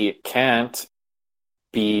A, can't,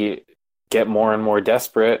 B, get more and more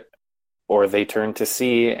desperate, or they turn to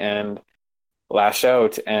C and lash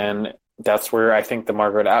out. And that's where I think the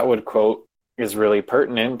Margaret Atwood quote is really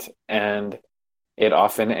pertinent, and it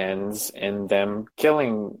often ends in them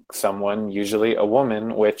killing someone, usually a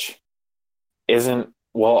woman, which isn't,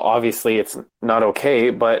 well, obviously it's not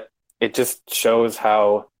okay, but it just shows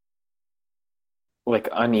how like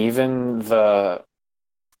uneven the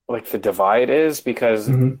divide is, because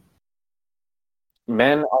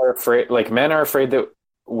men are afraid that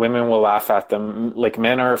women will laugh at them. Like,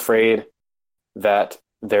 men are afraid that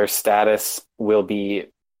their status will be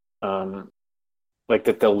like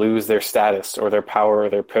that they'll lose their status or their power or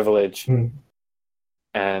their privilege.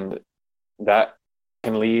 And that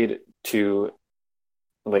can lead to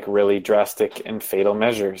like really drastic and fatal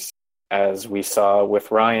measures, as we saw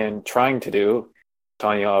with Ryan trying to do.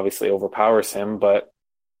 Tanya obviously overpowers him, but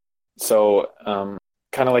so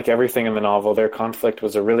kind of like everything in the novel, their conflict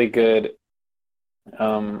was a really good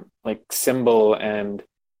like symbol and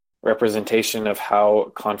representation of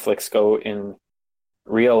how conflicts go in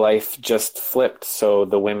real life, just flipped. So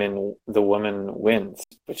the woman wins,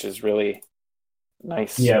 which is really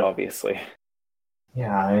nice. Obviously.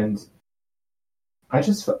 Yeah, and I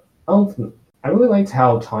really liked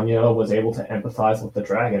how Tanya was able to empathize with the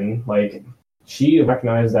dragon. Like, she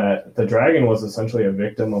recognized that the dragon was essentially a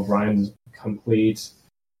victim of Ryan's complete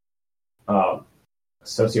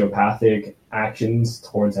sociopathic actions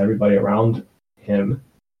towards everybody around him.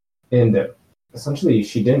 And essentially,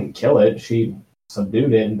 she didn't kill it. She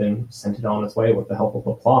subdued it and then sent it on its way with the help of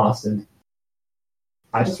Laplace. And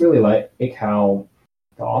I just really like how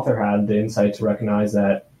the author had the insight to recognize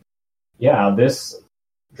that, yeah, this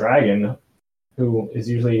dragon, who is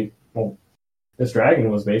usually, well, this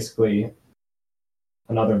dragon was basically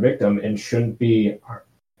another victim and shouldn't be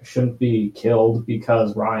killed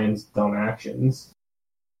because Ryan's dumb actions.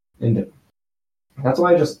 And that's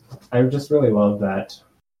why I just really love that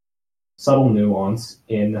subtle nuance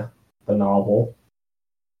in the novel.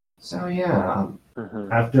 So yeah,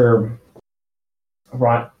 after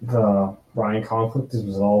the Ryan conflict is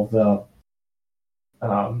resolved, the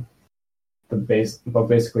book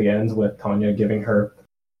basically ends with Tanya giving her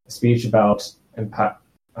speech about that,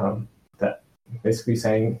 basically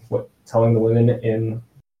telling the women in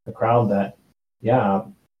the crowd that, yeah,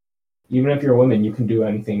 even if you're a woman, you can do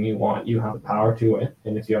anything you want. You have the power to it,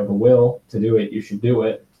 and if you have the will to do it, you should do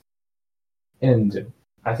it. And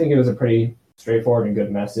I think it was a pretty straightforward and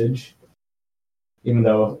good message, even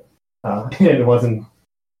though it wasn't.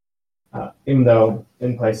 Even though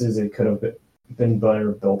in places it could have been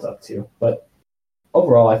better built up to, but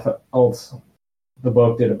overall, I felt the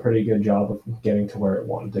book did a pretty good job of getting to where it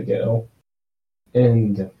wanted to go.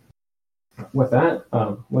 And with that,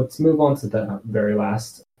 let's move on to the very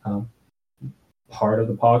last part of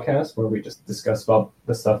the podcast, where we just discuss about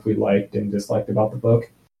the stuff we liked and disliked about the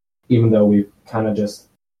book, even though we've kind of just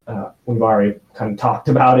we've already kind of talked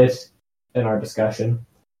about it in our discussion.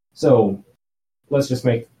 So let's just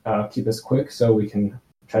keep this quick so we can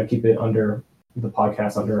try to keep it under the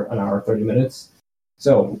podcast under an hour, 30 minutes.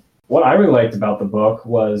 So what I really liked about the book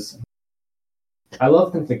was I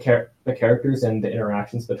love the characters and the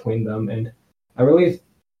interactions between them, and I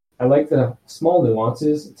like the small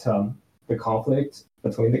nuances to the conflict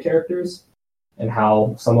between the characters and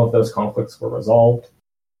how some of those conflicts were resolved.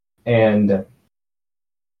 And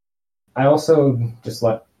I also just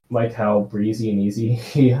liked how breezy and easy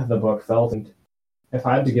the book felt. And if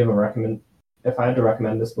I had to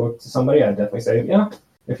recommend this book to somebody, I'd definitely say, yeah,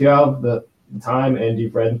 if you have the time and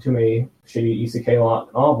you've read too many shitty isekai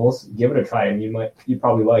novels, give it a try, and you'd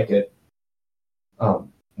probably like it.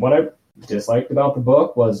 What I disliked about the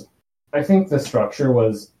book was, I think the structure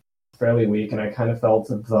was fairly weak, and I kind of felt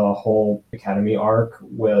the whole Academy arc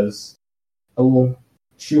was a little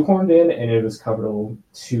shoehorned in, and it was covered a little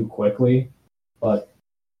too quickly. But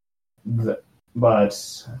I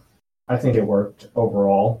think it worked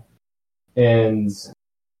overall, and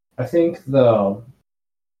I think the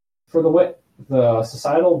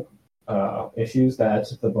societal issues that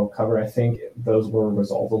the book covered, I think those were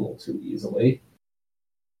resolved a little too easily.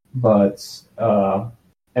 But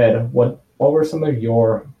Ed, what were some of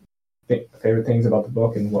your favorite things about the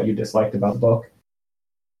book and what you disliked about the book?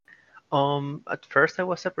 At first I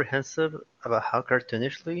was apprehensive about how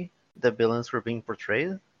cartoonishly the villains were being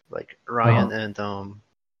portrayed, like Ryan and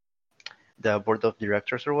the board of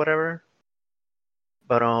directors or whatever.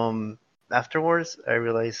 But afterwards I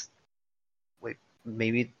realized, wait,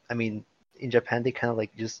 maybe in Japan they kind of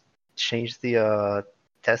like just changed the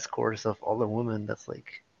test scores of all the women. That's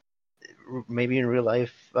like maybe in real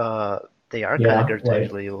life they are kind of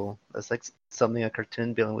cartoonishly evil. That's like something a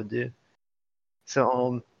cartoon villain would do.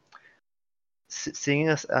 So seeing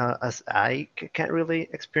as I can't really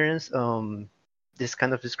experience this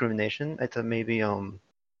kind of discrimination, I thought maybe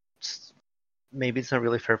maybe it's not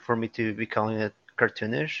really fair for me to be calling it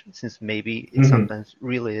cartoonish, since maybe it sometimes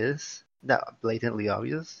really is that blatantly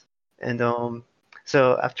obvious. And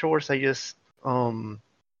so afterwards I just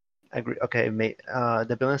agree. Okay,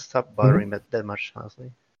 the villains stopped bothering me that much, honestly.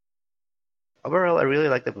 Overall, I really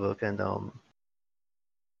like the book, and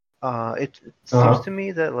it seems to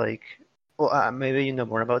me that like, well, maybe you know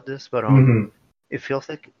more about this, but it feels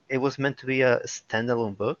like it was meant to be a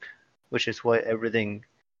standalone book, which is why everything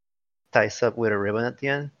ties up with a ribbon at the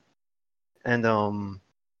end. And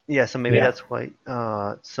yeah, so maybe that's why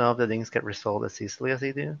some of the things get resolved as easily as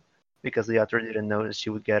they do, because the author didn't know that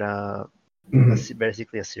she would get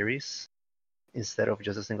basically a series instead of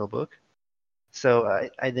just a single book. So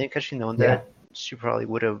I think had she known that, she probably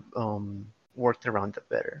would have worked around it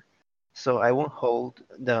better. So I won't hold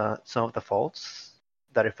some of the faults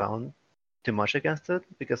that I found too much against it,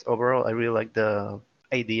 because overall I really like the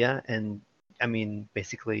idea, and I mean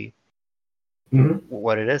basically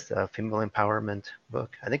what it is, a female empowerment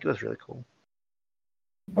book. I think it was really cool.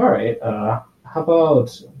 All right. How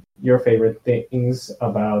about your favorite things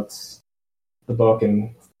about the book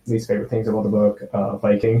and least favorite things about the book,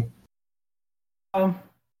 Viking? I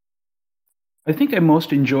think I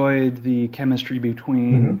most enjoyed the chemistry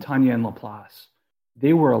between Tanya and Laplace.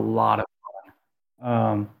 They were a lot of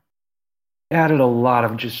fun. Added a lot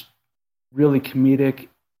of just really comedic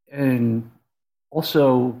and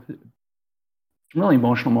also really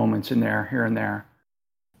emotional moments in there, here and there.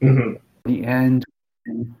 The end,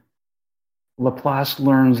 Laplace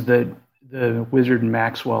learns that the wizard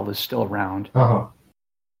Maxwell is still around.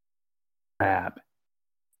 Crap.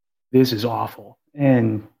 This is awful.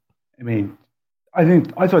 And I mean,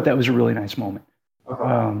 I thought that was a really nice moment.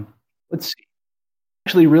 Let's see.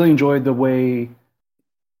 Actually, really enjoyed the way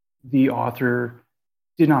the author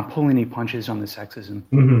did not pull any punches on the sexism.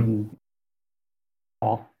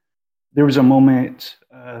 There was a moment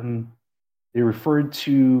they referred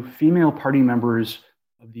to female party members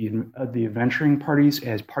of the adventuring parties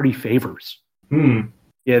as party favors.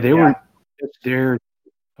 Yeah, they were just there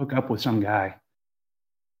to hook up with some guy.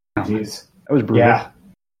 Jeez, that was brutal. Yeah.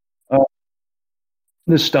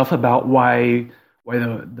 This stuff about why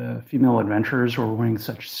the female adventurers were wearing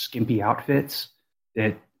such skimpy outfits,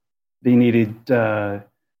 that they needed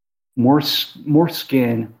more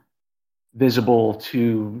skin visible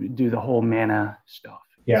to do the whole mana stuff.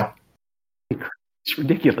 Yeah. It's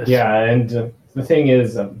ridiculous. Yeah, and the thing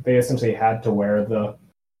is, they essentially had to wear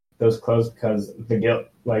those clothes because the guild,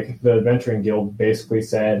 like the adventuring guild, basically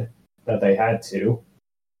said that they had to.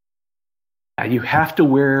 Yeah, you have to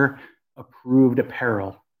wear approved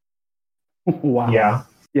apparel. Wow.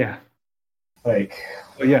 Yeah. Like.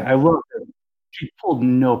 But yeah, I love it. She pulled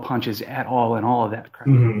no punches at all in all of that crap,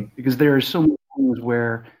 because there are so many things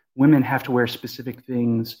where women have to wear specific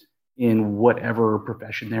things in whatever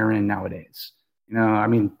profession they're in nowadays. You know, I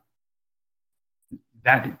mean,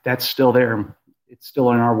 that's still there. It's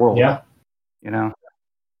still in our world. Yeah. You know,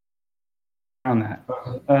 on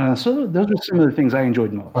that. So those are some of the things I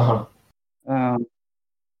enjoyed most.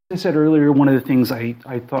 I said earlier, one of the things I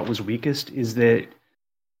thought was weakest is that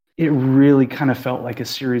it really kind of felt like a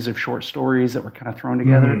series of short stories that were kind of thrown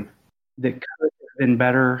together that could have been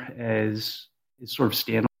better as sort of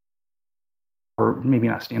standalone, or maybe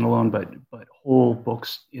not standalone, but whole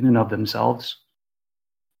books in and of themselves.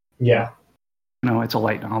 Yeah. You know, it's a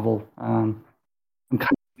light novel. I'm kind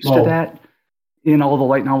of used to that in all the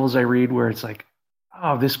light novels I read, where it's like,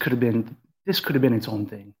 oh, this could have been its own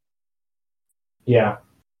thing. Yeah.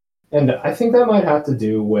 And I think that might have to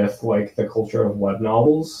do with like the culture of web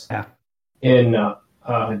novels in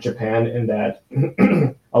Japan, in that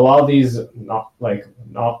a lot of these not light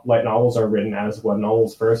novels are written as web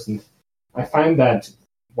novels first, and I find that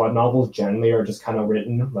web novels generally are just kind of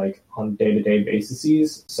written like on day-to-day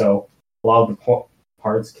bases, so a lot of the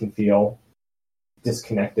parts can feel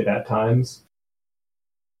disconnected at times.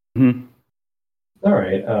 All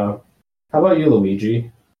right. How about you, Luigi?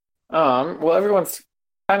 Well, everyone's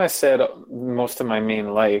kind of said most of my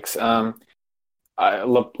main likes.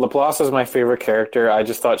 Laplace is my favorite character. I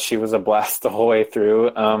just thought she was a blast the whole way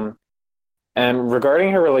through. And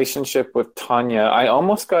regarding her relationship with Tanya, I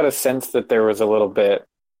almost got a sense that there was a little bit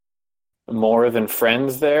more than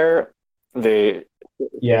friends there. They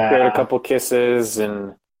shared a couple kisses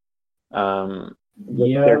and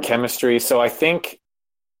their chemistry. So I think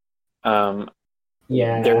there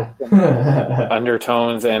were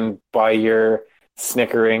undertones, and by your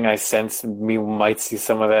snickering, I sense we might see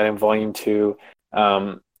some of that in volume 2,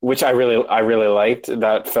 which I really liked.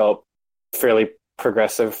 That felt fairly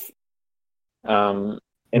progressive in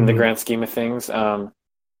the grand scheme of things.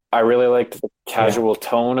 I really liked the casual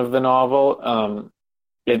tone of the novel.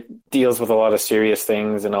 It deals with a lot of serious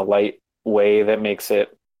things in a light way that makes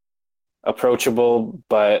it approachable,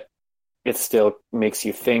 but it still makes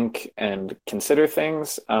you think and consider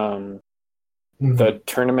things. The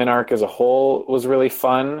tournament arc as a whole was really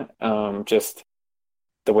fun. Just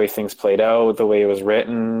the way things played out, the way it was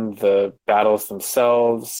written, the battles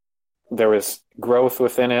themselves. There was growth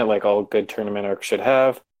within it, like all good tournament arcs should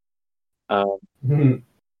have.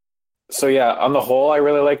 So yeah, on the whole, I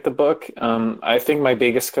really liked the book. I think my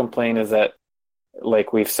biggest complaint is that,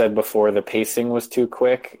 like we've said before, the pacing was too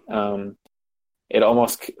quick. It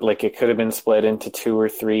almost like it could have been split into 2 or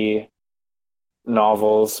 3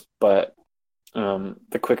 novels, but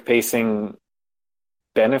the quick pacing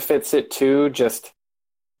benefits it too, just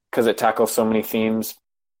because it tackles so many themes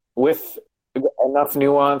with enough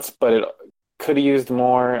nuance, but it could have used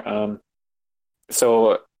more.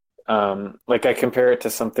 Like I compare it to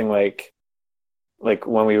something like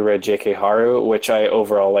when we read J.K. Haru, which I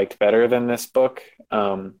overall liked better than this book.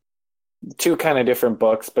 2 kind of different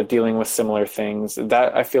books, but dealing with similar things.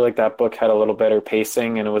 That I feel like that book had a little better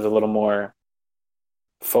pacing, and it was a little more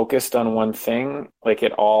focused on one thing. Like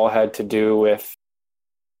it all had to do with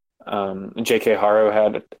J.K. Haru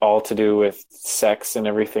had all to do with sex and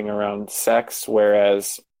everything around sex,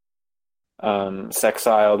 whereas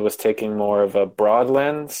Sexiled was taking more of a broad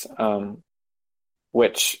lens,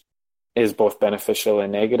 which is both beneficial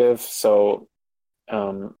and negative. So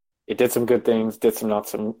it did some good things, did some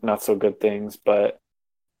not so good things, but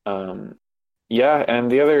yeah.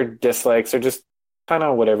 And the other dislikes are just kind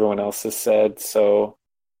of what everyone else has said. So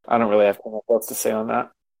I don't really have much else to say on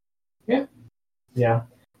that. Yeah.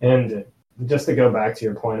 And just to go back to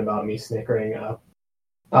your point about me snickering,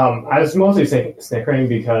 I was mostly snickering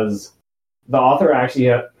because the author actually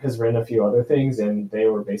has written a few other things, and they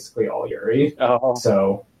were basically all Yuri. Oh.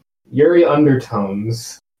 So Yuri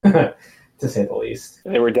undertones, to say the least.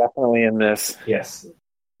 They were definitely in this. Yes.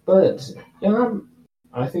 But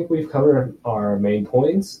I think we've covered our main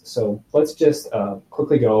points. So let's just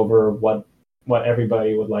quickly go over what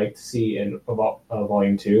everybody would like to see in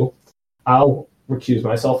Volume 2. I'll recuse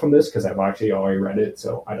myself from this because I've actually already read it,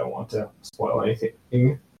 so I don't want to spoil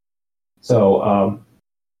anything. So,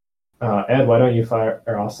 Ed, why don't you fire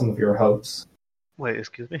off some of your hopes? Wait,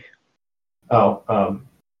 excuse me? I'm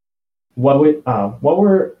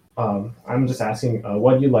just asking,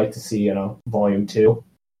 what would you like to see in Volume 2?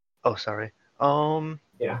 Oh, sorry.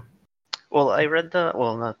 Yeah. Well, I read the...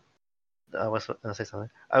 Well, not... I was going to say something.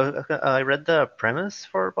 I read the premise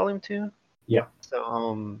for Volume 2. Yeah.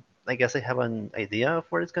 So, I guess I have an idea of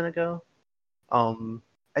where it's going to go.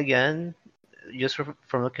 Again, just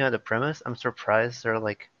from looking at the premise, I'm surprised they're,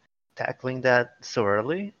 like, tackling that so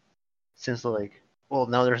early. Since, like, well,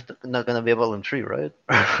 now there's not going to be a Volume 3, right?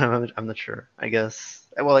 I'm not sure. I guess...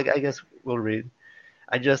 Well, I guess we'll read.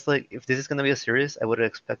 I just, like, if this is going to be a series, I would have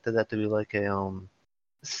expected that to be, like, a,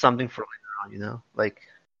 something for later on, you know? Like,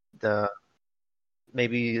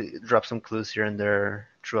 maybe drop some clues here and there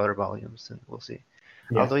through other volumes, and we'll see.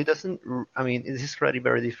 Yeah. Although it doesn't, I mean, this is already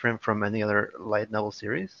very different from any other light novel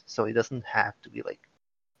series, so it doesn't have to be like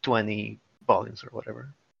 20 volumes or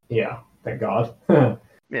whatever. Yeah, thank God.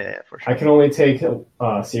 Yeah, for sure. I can only take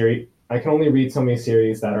series. I can only read so many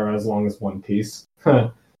series that are as long as One Piece.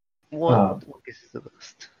 One Piece is the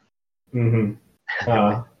best.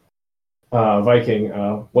 Viking,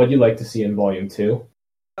 what do you like to see in Volume 2?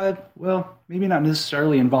 Well, maybe not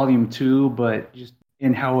necessarily in Volume 2, but just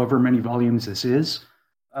in however many volumes this is.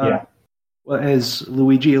 Well, as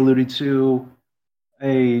Luigi alluded to,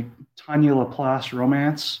 a Tanya Laplace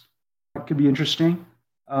romance could be interesting.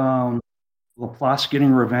 Laplace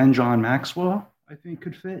getting revenge on Maxwell, I think,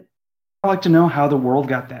 could fit. I'd like to know how the world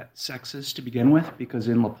got that sexist to begin with, because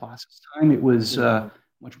in Laplace's time, it was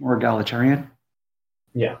much more egalitarian.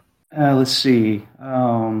 Yeah. Let's see.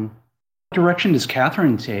 What direction does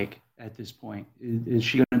Catherine take at this point? Is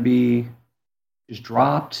she going to be just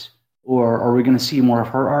dropped, or are we going to see more of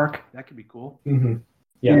her arc? That could be cool.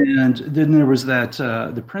 Yeah. And then there was that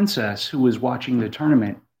the princess who was watching the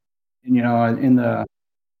tournament, and in the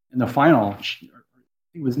final,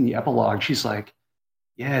 it was in the epilogue. She's like,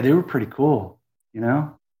 "Yeah, they were pretty cool," you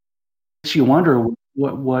know. Makes you wonder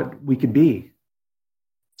what we could be.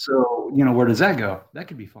 So where does that go? That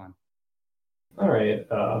could be fun. All right.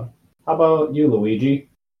 How about you, Luigi?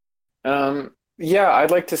 Yeah,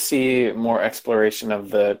 I'd like to see more exploration of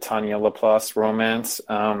the Tanya Laplace romance.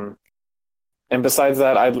 And besides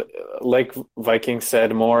that, like Viking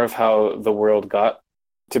said, more of how the world got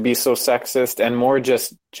to be so sexist and more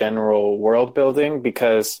just general world building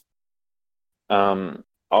because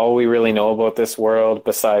all we really know about this world,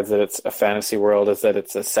 besides that it's a fantasy world, is that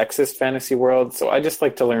it's a sexist fantasy world. So I just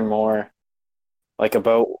like to learn more, like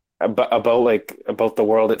about the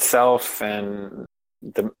world itself and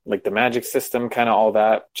the magic system, kind of all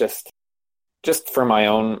that. Just for my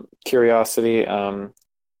own curiosity. And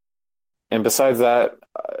besides that,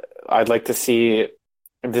 I'd like to see.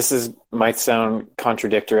 Might sound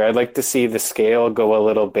contradictory. I'd like to see the scale go a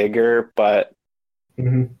little bigger, but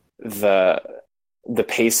the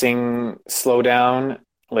pacing slow down,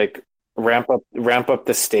 like ramp up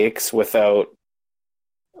the stakes without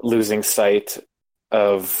losing sight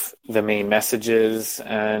of the main messages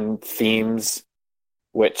and themes,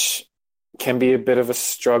 which can be a bit of a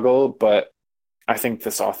struggle, but I think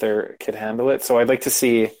this author could handle it. So I'd like to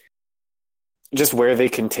see just where they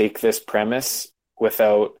can take this premise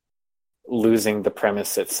without losing the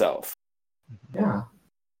premise itself. Yeah.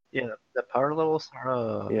 Yeah, the power levels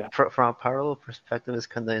are from a parallel perspective is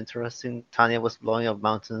kind of interesting. Tanya was blowing up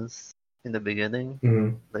mountains in the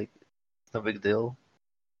beginning, like no big deal.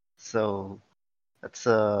 So that's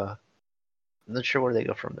I'm not sure where they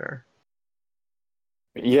go from there.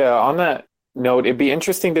 Yeah, on that note, it'd be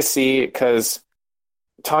interesting to see because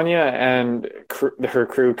Tanya and her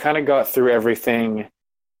crew kind of got through everything.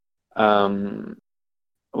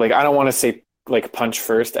 Like I don't want to say like punch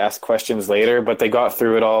first, ask questions later, but they got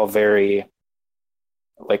through it all very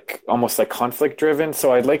like almost like conflict driven.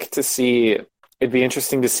 So I'd like to see. It'd be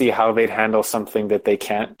interesting to see how they'd handle something that they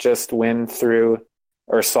can't just win through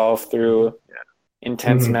or solve through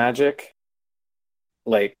intense magic.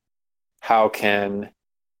 Like how can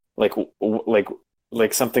like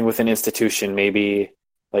something with an institution, maybe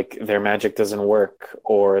like their magic doesn't work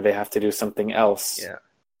or they have to do something else. Yeah.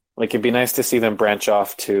 Like it'd be nice to see them branch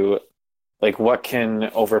off to like what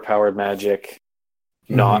can overpowered magic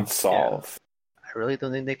not solve. Yeah. I really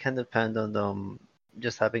don't think they can depend on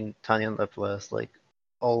just having Tanya and Laplace like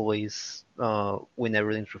always win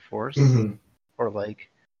everything through force, or like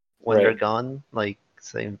when they're gone, like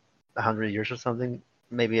say 100 years or something,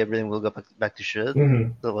 maybe everything will go back to shit.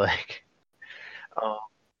 So like, I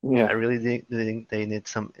really think they need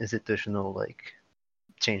some institutional like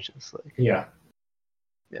changes. Like, yeah.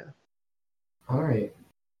 All right,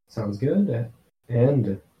 sounds good.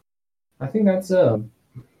 And I think that's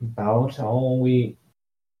about all we.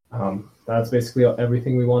 That's basically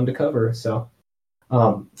everything we wanted to cover. So,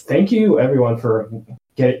 thank you everyone for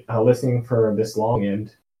listening for this long. And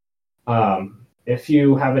if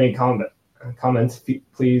you have any comments,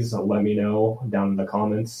 please let me know down in the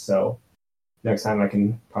comments. So next time I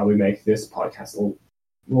can probably make this podcast a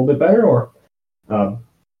little bit better, or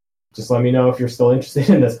just let me know if you're still interested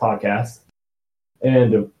in this podcast.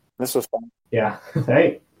 And this was fun. Yeah,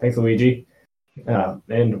 thanks, Luigi.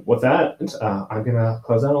 And with that, I'm going to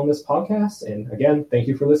close out on this podcast. And again, thank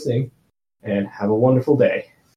you for listening and have a wonderful day.